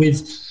putting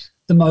with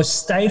the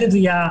most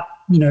state-of-the-art,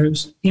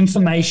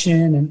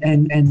 information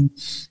and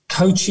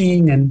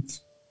coaching, and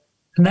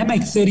they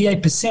make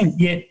 38%.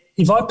 Yet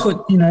if I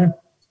put,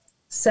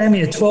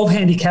 Sammy, a 12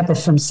 handicapper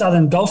from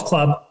Southern Golf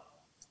Club,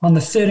 on the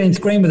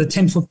 13th green with a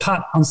 10-foot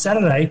putt on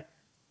Saturday,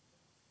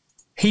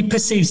 he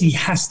perceives he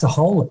has to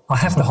hole it. I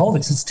have to hole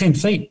this. It's 10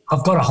 feet.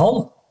 I've got to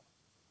hole it.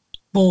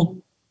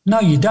 Well, no,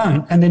 you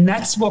don't. And then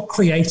that's what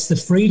creates the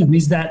freedom,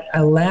 is that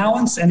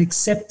allowance and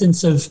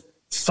acceptance of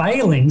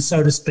failing,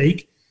 so to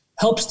speak,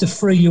 helps to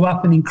free you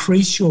up and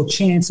increase your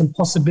chance and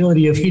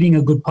possibility of hitting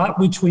a good putt,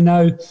 which we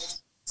know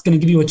is going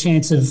to give you a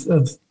chance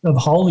of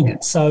holding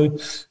it. So,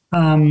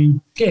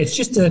 it's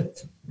just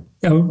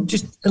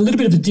just a little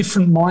bit of a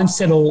different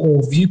mindset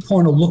or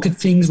viewpoint or look at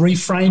things,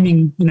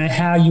 reframing,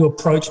 how you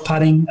approach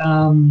putting.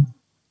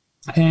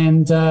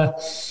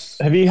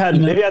 Have you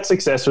had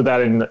success with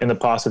that in the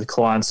past with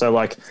clients? So,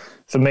 like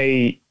for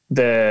me,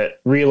 the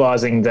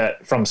realizing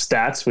that from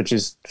stats, which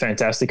is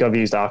fantastic. I've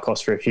used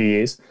Arcos for a few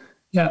years.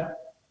 Yeah.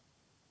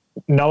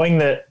 Knowing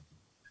that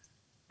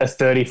a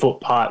 30-foot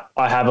putt,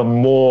 I have a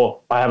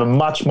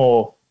much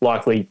more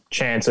likely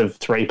chance of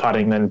 3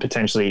 putting than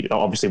potentially,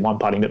 obviously 1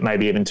 putting, but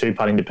maybe even 2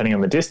 putting, depending on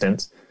the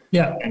distance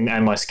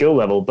and my skill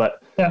level.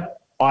 But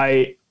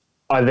I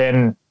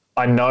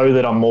know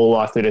that I'm more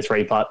likely to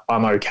 3 putt.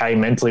 I'm okay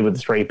mentally with the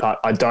 3 putt.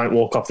 I don't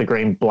walk off the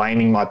green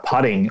blaming my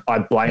putting. I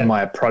blame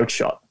my approach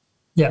shot.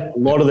 Yeah. A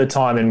lot of the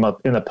time in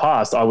the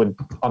past,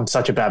 I'm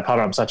such a bad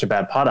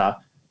putter,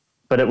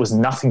 but it was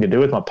nothing to do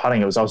with my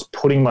putting. I was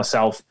putting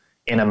myself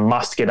in a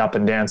must get up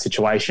and down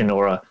situation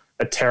or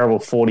a terrible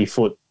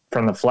 40-foot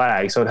from the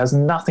flag. So it has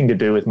nothing to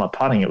do with my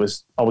putting. I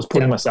was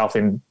putting myself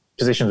in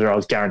positions where I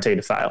was guaranteed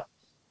to fail.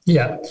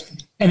 Yeah.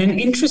 And an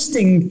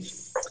interesting,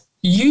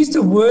 you used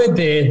a word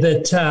there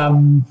that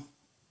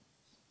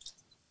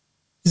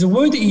there's a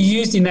word that you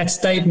used in that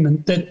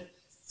statement that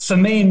for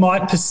me in my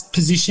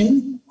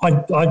position,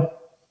 I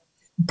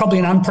probably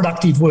an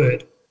unproductive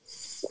word.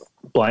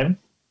 Blame.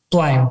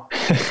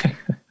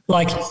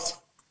 Like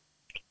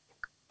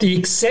the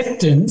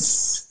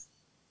acceptance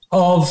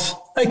of,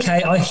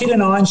 okay, I hit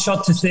an iron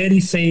shot to 30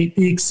 feet.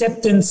 The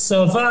acceptance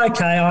of,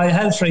 okay, I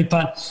had a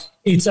 3-putt.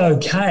 It's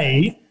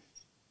okay.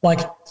 Like,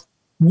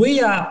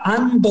 we are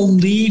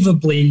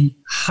unbelievably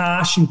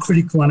harsh and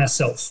critical on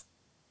ourselves.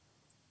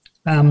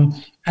 And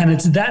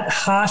it's that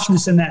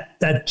harshness and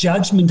that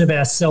judgment of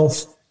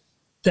ourselves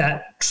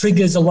that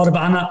triggers a lot of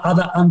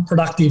other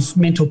unproductive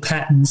mental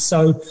patterns.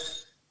 So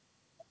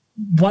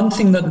one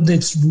thing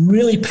that's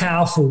really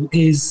powerful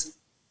is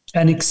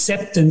an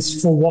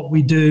acceptance for what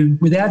we do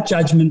without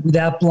judgment,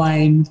 without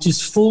blame,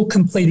 just full,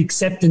 complete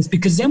acceptance,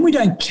 because then we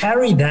don't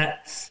carry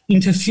that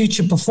into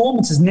future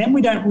performances, and then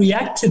we don't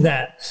react to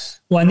that.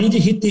 Well, I need to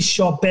hit this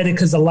shot better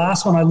because the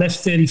last one I left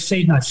 30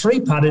 feet and I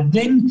 3-putted.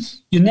 Then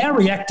you're now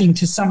reacting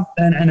to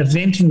an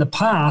event in the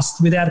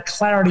past without a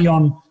clarity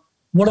on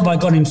what have I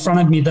got in front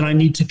of me that I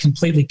need to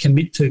completely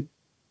commit to.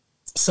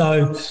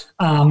 So,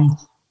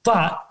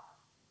 but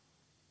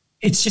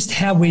it's just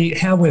how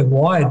we're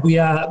wired. We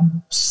are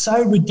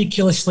so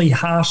ridiculously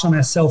harsh on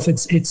ourselves.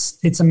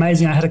 It's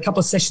amazing. I had a couple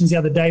of sessions the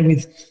other day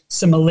with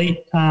some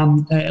elite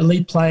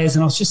players,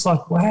 and I was just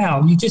like,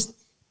 wow, you just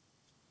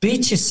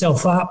beat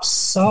yourself up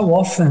so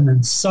often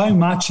and so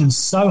much and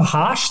so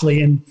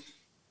harshly. And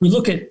we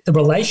look at the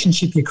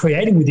relationship you're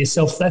creating with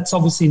yourself. That's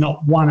obviously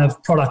not one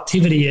of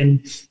productivity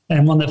and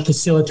one that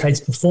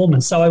facilitates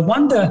performance. So I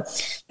wonder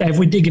if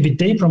we dig a bit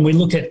deeper and we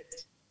look at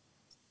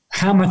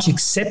how much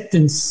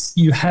acceptance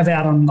you have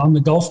out on the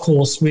golf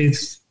course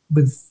with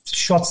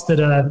shots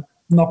that are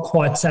not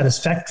quite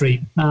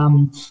satisfactory,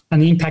 and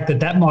the impact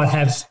that might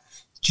have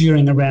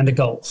during a round of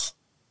golf.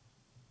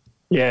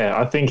 Yeah,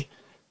 I think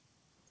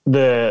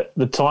the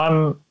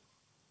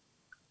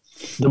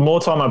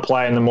more time I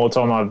play and the more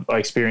time I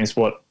experience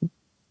what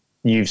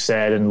you've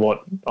said and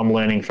what I'm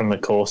learning from the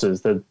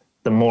courses, the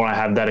more I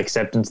have that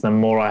acceptance, the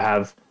more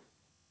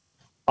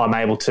I'm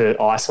able to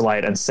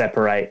isolate and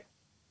separate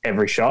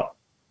every shot.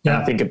 Yeah.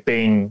 And I think it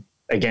being,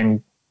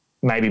 again,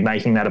 maybe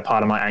making that a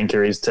part of my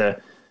anchor is to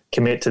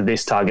commit to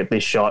this target,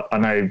 this shot. I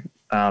know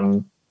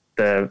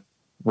the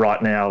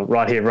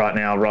right here, right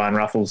now, Ryan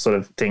Ruffles sort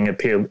of thing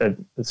very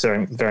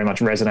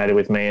much resonated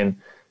with me,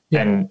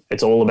 and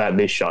it's all about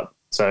this shot.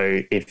 So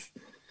if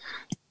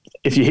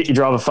you hit your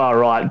driver far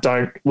right,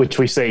 which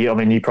we see, I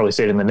mean, you probably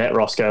see it in the net,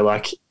 Roscoe,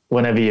 like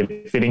whenever you're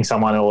fitting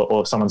someone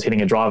or someone's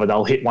hitting a driver,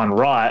 they'll hit one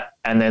right,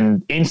 and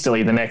then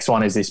instantly the next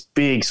one is this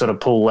big sort of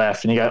pull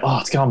left, and you go, oh,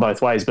 it's going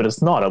both ways, but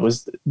it's not.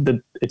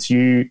 It's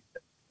you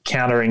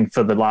countering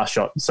for the last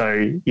shot.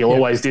 So you'll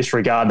always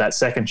disregard that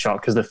second shot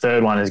because the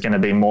third one is going to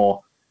be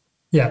more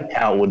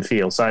how it would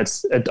feel. So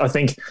I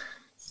think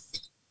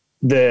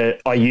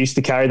I used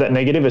to carry that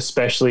negative,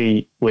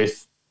 especially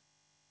with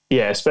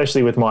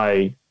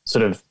my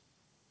sort of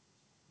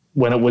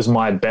when it was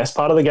my best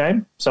part of the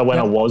game. So when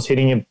I was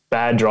hitting a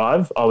bad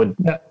drive, I would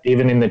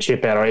even in the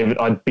chip out,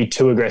 I'd be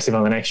too aggressive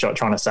on the next shot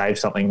trying to save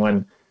something.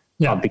 When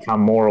I've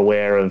become more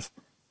aware of,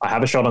 I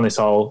have a shot on this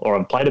hole, or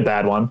I've played a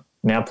bad one.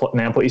 Now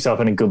put yourself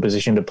in a good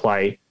position to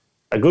play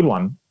a good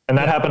one. And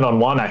that happened on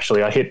one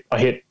actually. I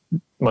hit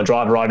my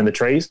driver right in the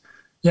trees,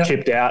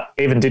 chipped out,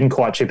 even didn't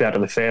quite chip out to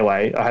the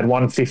fairway. I had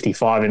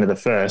 155 into the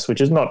first, which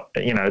is not,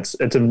 it's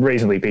a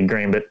reasonably big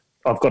green, but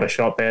I've got a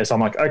shot there. So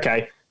I'm like,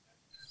 okay,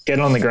 get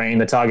it on the green.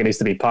 The target is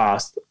to be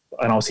passed.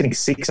 And I was hitting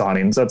 6 iron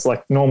in. So it's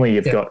like normally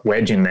you've got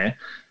wedge in there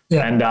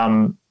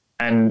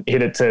and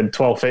hit it to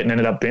 12 feet and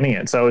ended up binning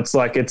it. So it's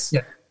like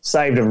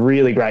saved a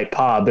really great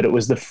par, but it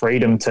was the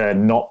freedom to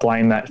not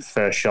blame that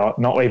first shot,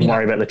 not even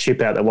worry about the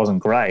chip out that wasn't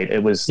great.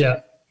 It was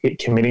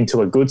committing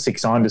to a good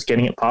 6 iron, just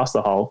getting it past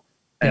the hole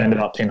and ended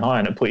up pin high,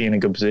 and it put you in a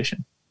good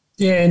position.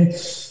 Yeah, and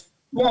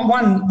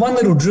one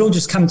little drill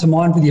just come to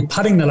mind with your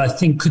putting that I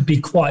think could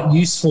be quite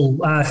useful.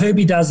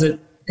 Herbie does it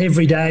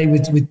every day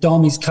with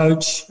Dom, his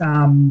coach.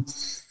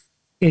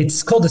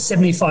 It's called the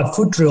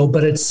 75-foot drill,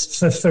 but it's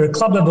for a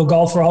club level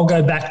golfer. I'll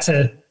go back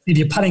to, if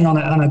you're putting on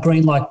a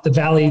green like the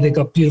Valley, they've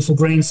got beautiful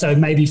greens, so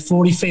maybe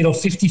 40 feet or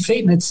 50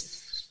 feet, and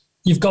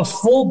you've got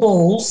 4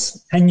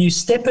 balls and you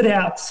step it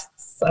out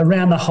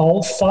around the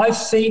hole,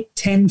 5 feet,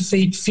 10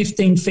 feet,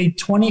 15 feet,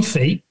 20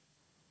 feet,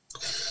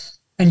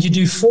 and you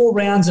do 4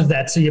 rounds of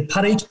that. So you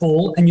putt each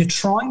ball and you're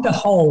trying to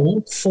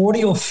hole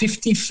 40 or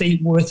 50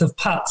 feet worth of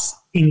putts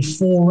in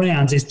 4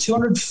 rounds. There's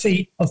 200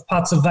 feet of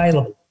putts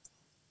available.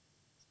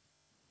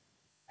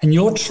 And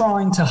you're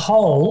trying to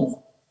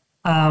hole,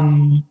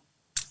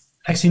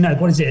 actually, no,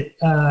 what is it?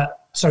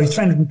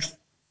 300.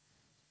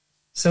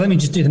 So let me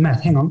just do the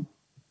math. Hang on.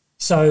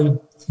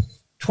 So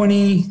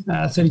 20,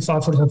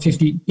 35, 45,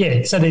 50.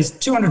 Yeah, so there's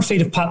 200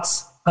 feet of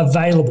putts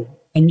available.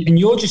 And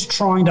you're just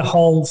trying to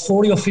hole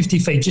 40 or 50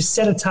 feet. Just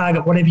set a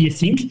target, whatever you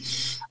think.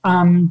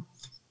 And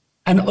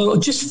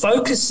it just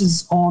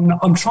focuses on,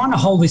 I'm trying to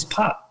hold this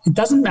putt. It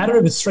doesn't matter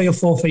if it's 3 or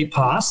 4 feet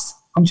past.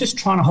 I'm just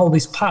trying to hold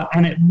this putt.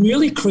 And it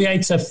really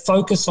creates a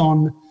focus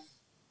on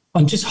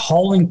just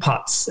holding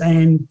putts.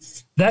 And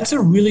that's a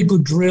really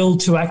good drill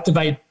to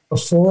activate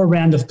before a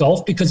round of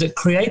golf because it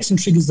creates and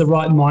triggers the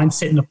right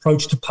mindset and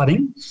approach to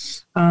putting.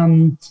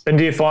 And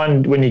do you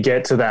find when you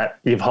get to that,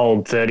 you've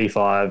holed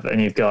 35 and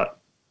you've got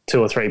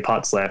 2 or 3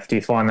 putts left, do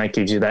you find that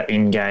gives you that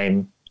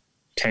in-game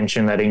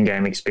tension, that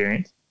in-game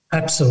experience?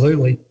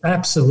 Absolutely.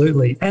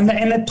 And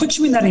it puts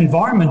you in that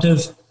environment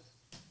of,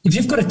 if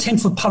you've got a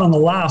 10-foot putt on the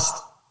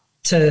last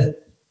to,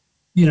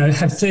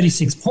 have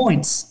 36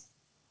 points,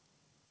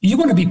 you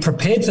want to be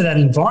prepared for that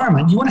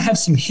environment. You want to have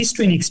some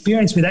history and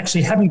experience with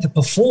actually having to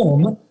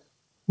perform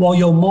while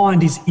your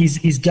mind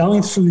is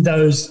going through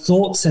those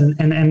thoughts and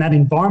that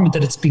environment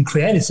that it's been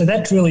created. So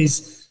that really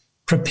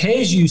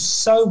prepares you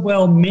so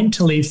well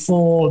mentally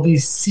for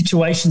these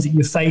situations that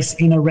you face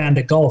in a round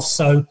of golf.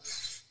 So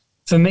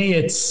for me,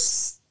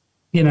 it's,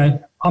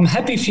 I'm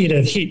happy for you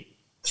to hit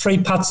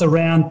 3 putts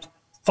around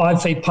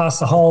 5 feet past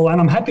the hole,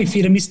 and I'm happy for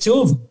you to miss 2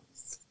 of them.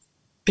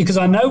 Because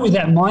I know with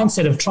that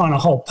mindset of trying to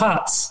hold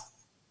putts,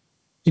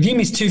 if you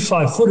miss 2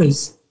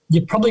 5-footers,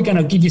 you're probably going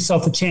to give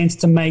yourself a chance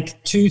to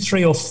make 2,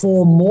 3 or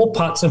 4 more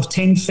putts of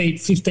 10 feet,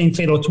 15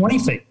 feet or 20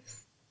 feet.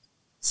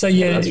 So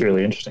that's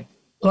really interesting.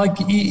 Like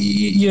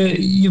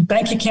your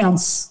bank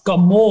account's got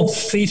more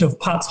feet of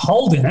putts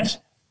hold in it,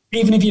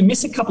 even if you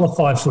miss a couple of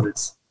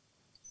 5-footers.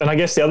 And I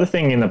guess the other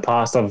thing in the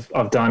past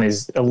I've done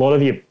is a lot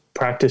of your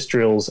practice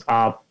drills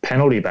are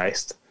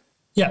penalty-based.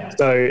 Yeah.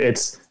 So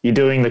you're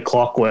doing the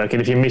clock work,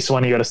 and if you miss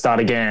one, you got to start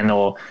again.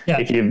 Or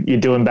if you're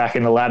doing back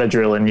in the ladder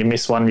drill and you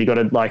miss one, you got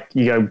to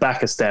you go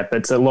back a step.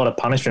 It's a lot of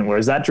punishment.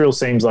 Whereas that drill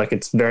seems like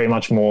it's very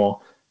much more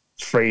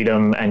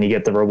freedom, and you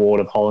get the reward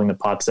of holding the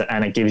putts,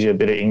 and it gives you a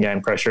bit of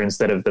in-game pressure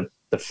instead of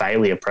the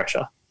failure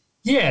pressure.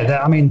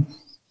 Yeah,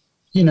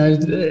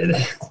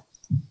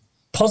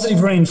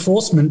 positive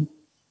reinforcement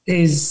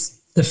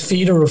is the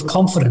feeder of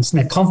confidence.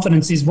 Now,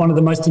 confidence is one of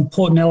the most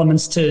important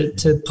elements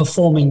to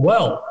performing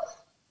well.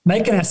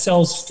 Making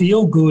ourselves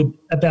feel good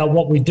about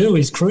what we do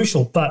is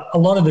crucial, but a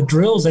lot of the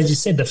drills, as you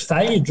said, the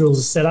failure drills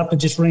are set up are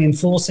just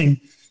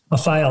reinforcing, I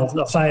failed.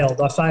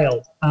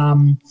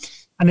 And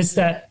it's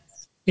that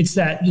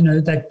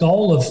that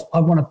goal of I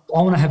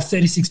want to have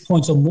 36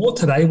 points or more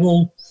today.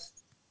 Well,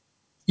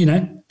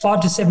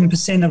 5 to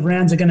 7% of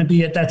rounds are going to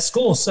be at that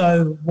score.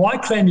 So why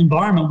create an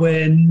environment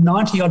where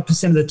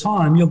 90-odd% of the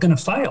time you're going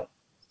to fail?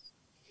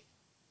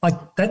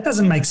 Like, that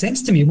doesn't make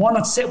sense to me. Why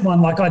not set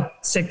one, like I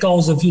set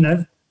goals of,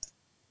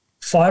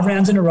 5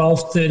 rounds in a row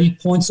of 30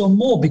 points or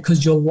more,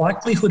 because your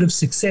likelihood of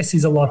success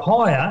is a lot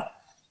higher.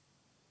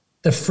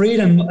 The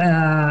freedom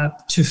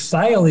to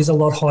fail is a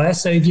lot higher.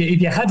 So if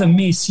you have a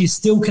miss, you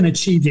still can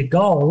achieve your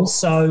goals.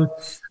 So,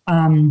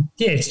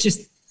 it's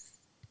just,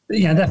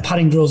 that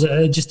putting drills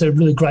are just a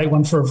really great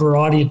one for a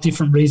variety of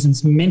different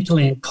reasons,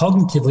 mentally and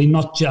cognitively,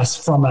 not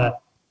just from a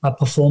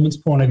performance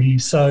point of view.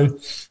 So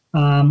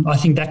I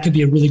think that could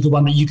be a really good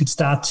one that you could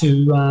start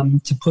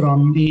to put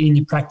on in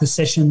your practice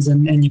sessions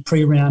and your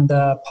pre-round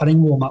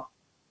putting warm-up.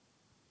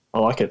 I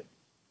like it.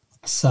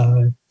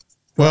 So,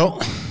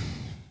 well,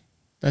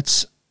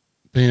 that's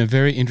been a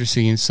very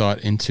interesting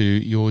insight into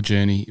your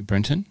journey,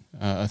 Brenton.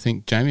 I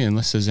think, Jamie,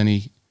 unless there's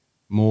any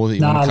more that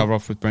you want to cover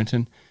off with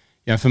Brenton.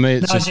 For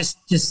me, it's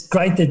just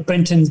great that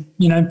Brenton,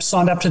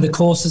 signed up to the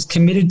courses,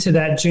 committed to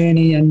that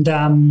journey, and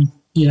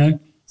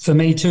for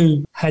me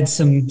too, had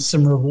some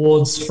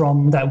rewards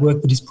from that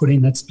work that he's put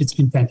in. It's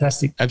been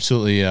fantastic.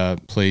 Absolutely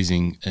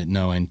pleasing at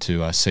no end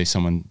to see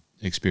someone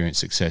experience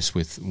success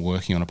with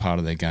working on a part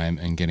of their game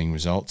and getting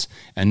results,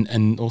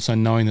 and also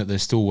knowing that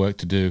there's still work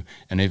to do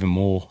and even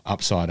more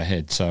upside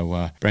ahead.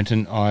 So,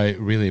 Brenton, I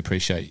really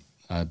appreciate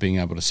being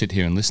able to sit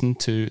here and listen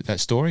to that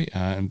story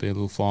and be a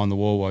little fly on the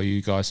wall while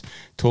you guys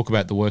talk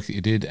about the work that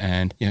you did,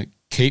 and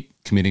keep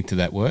committing to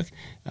that work.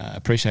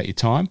 Appreciate your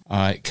time.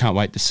 I can't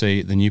wait to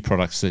see the new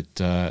products that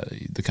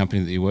the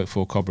company that you work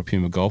for, Cobra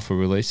Puma Golf, are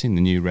releasing,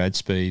 the new Rad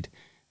Speed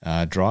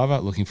driver.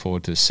 Looking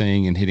forward to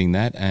seeing and hitting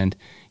that, and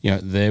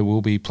there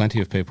will be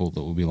plenty of people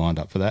that will be lined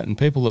up for that, and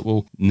people that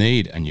will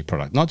need a new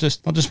product, not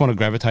just want to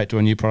gravitate to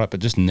a new product, but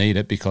just need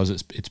it because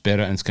it's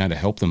better and it's going to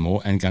help them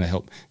more and going to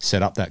help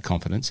set up that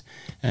confidence.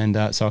 And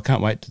so I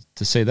can't wait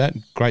to see that.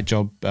 Great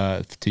job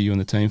to you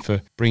and the team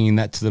for bringing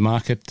that to the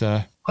market.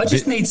 I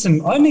need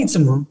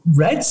some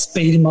Rad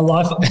Speed in my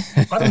life.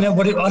 I don't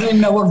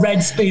even know what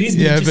Rad Speed is,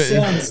 but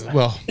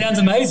it sounds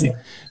amazing.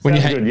 When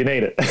you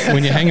need it.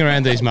 When you hang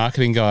around these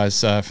marketing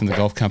guys from the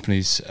golf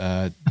companies,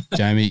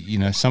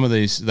 Jamie, some of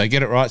these, they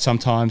get it right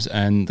sometimes,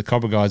 and the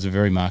Cobra guys are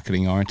very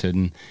marketing oriented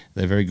and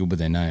they're very good with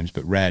their names.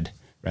 But Rad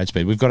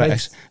Speed.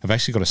 I've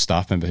actually got a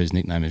staff member whose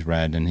nickname is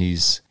Rad, and he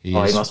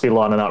must be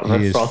lining up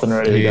for froth and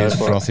ready to go. He is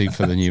frothy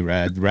for the new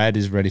Rad. Rad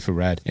is ready for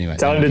Rad. Anyway,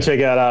 tell him to check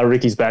out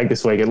Ricky's bag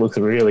this week. It looks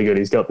really good.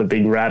 He's got the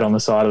big Rad on the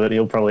side of it.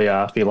 He'll probably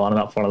be lining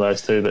up for one of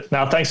those too. But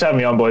no, thanks for having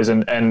me on, boys.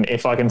 And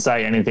if I can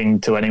say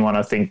anything to anyone,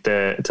 I think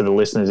to the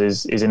listeners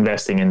is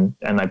investing in,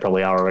 and they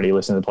probably are already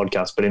listening to the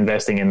podcast, but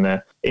investing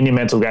in your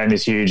mental game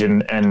is huge,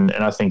 and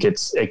I think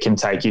it can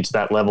take you to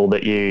that level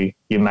that you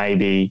may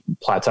be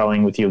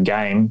plateauing with your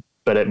game.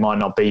 But it might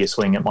not be your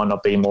swing. It might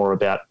not be more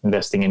about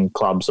investing in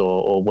clubs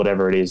or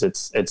whatever it is.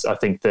 It's I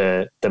think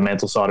the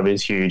mental side of it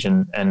is huge,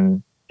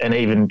 and and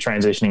even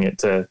transitioning it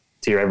to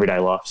your everyday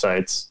life.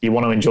 So you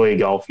want to enjoy your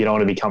golf. You don't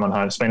want to be coming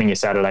home, spending your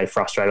Saturday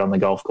frustrated on the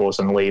golf course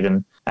and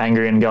leaving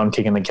angry and going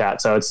kicking the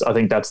cat. So I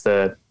think that's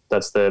the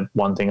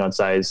one thing I'd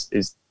say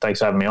is thanks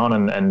for having me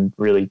on and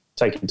really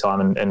take your time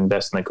and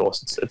invest in the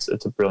course.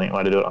 It's a brilliant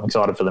way to do it. I'm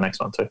excited for the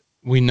next one too.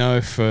 We know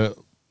for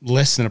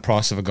less than the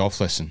price of a golf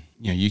lesson,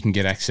 you can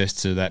get access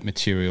to that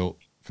material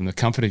from the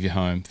comfort of your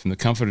home, from the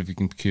comfort of your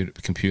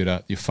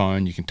computer, your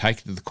phone. You can take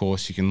it to the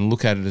course. You can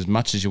look at it as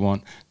much as you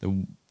want.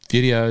 The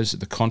videos,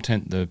 the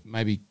content, the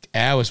maybe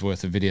hours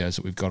worth of videos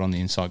that we've got on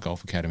the Insight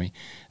Golf Academy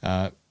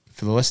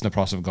for the less than the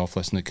price of a golf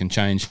lesson, that can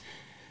change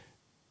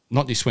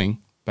not your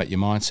swing, but your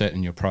mindset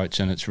and your approach.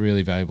 And it's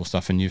really valuable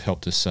stuff. And you've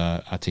helped us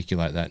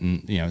articulate that.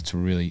 And, it's a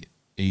really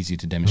easy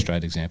to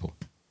demonstrate example.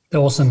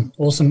 Awesome.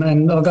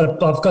 And I've got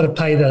to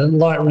pay the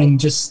light ring,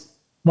 just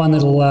one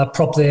little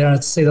prop there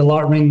to see the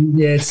light ring.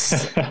 Yeah,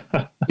 it's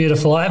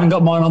beautiful. I haven't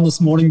got mine on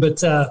this morning,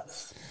 but I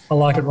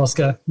like it,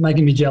 Roscoe,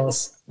 making me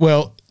jealous.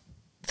 Well,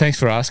 thanks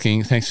for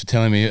asking. Thanks for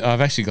telling me.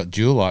 I've actually got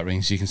dual light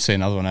rings. You can see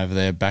another one over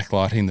there,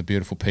 backlighting the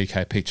beautiful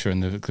PK picture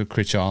and the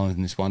Critch Island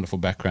and this wonderful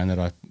background that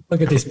I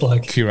look at this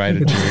bloke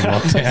curated during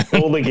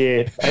lockdown. All the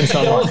gear and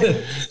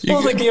sunlight.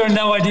 all the gear and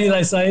no idea,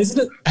 they say, isn't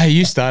it? Hey,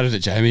 you started it,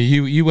 Jamie.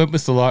 You went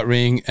with the light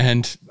ring,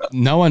 and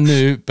no one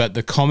knew, but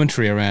the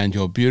commentary around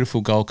your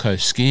beautiful Gold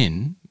Coast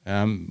skin,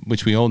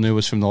 which we all knew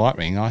was from the light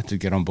ring, I had to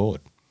get on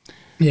board.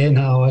 Yeah,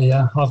 no,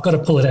 I've got to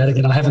pull it out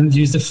again. I haven't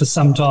used it for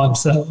some time,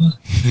 so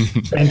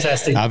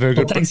fantastic. Very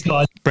good. Well, thanks,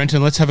 guys.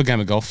 Brenton, let's have a game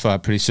of golf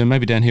pretty soon,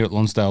 maybe down here at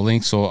Lonsdale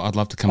Links, or I'd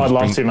love to come. I'd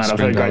love to, mate. I've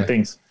heard great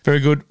things. Very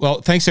good.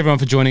 Well, thanks everyone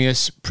for joining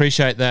us.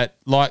 Appreciate that.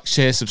 Like,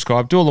 share,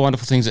 subscribe, do all the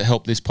wonderful things that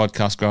help this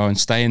podcast grow and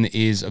stay in the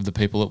ears of the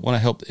people that want to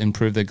help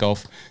improve their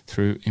golf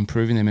through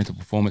improving their mental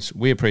performance.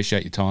 We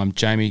appreciate your time.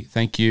 Jamie,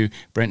 thank you.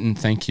 Brenton,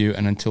 thank you.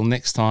 And until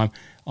next time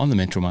on the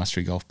Mental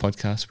Mastery Golf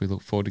Podcast, we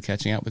look forward to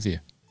catching up with you.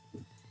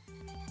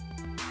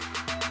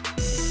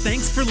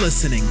 Thanks for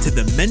listening to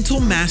the Mental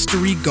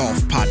Mastery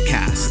Golf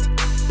Podcast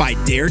by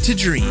Dare to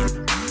Dream.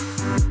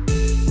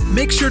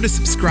 Make sure to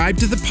subscribe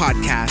to the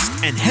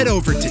podcast and head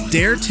over to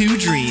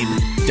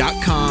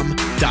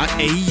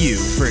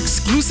dare2dream.com.au for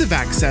exclusive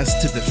access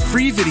to the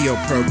free video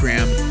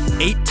program,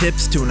 8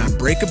 Tips to an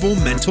Unbreakable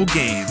Mental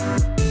Game.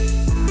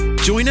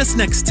 Join us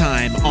next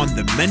time on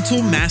the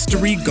Mental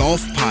Mastery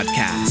Golf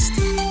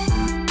Podcast.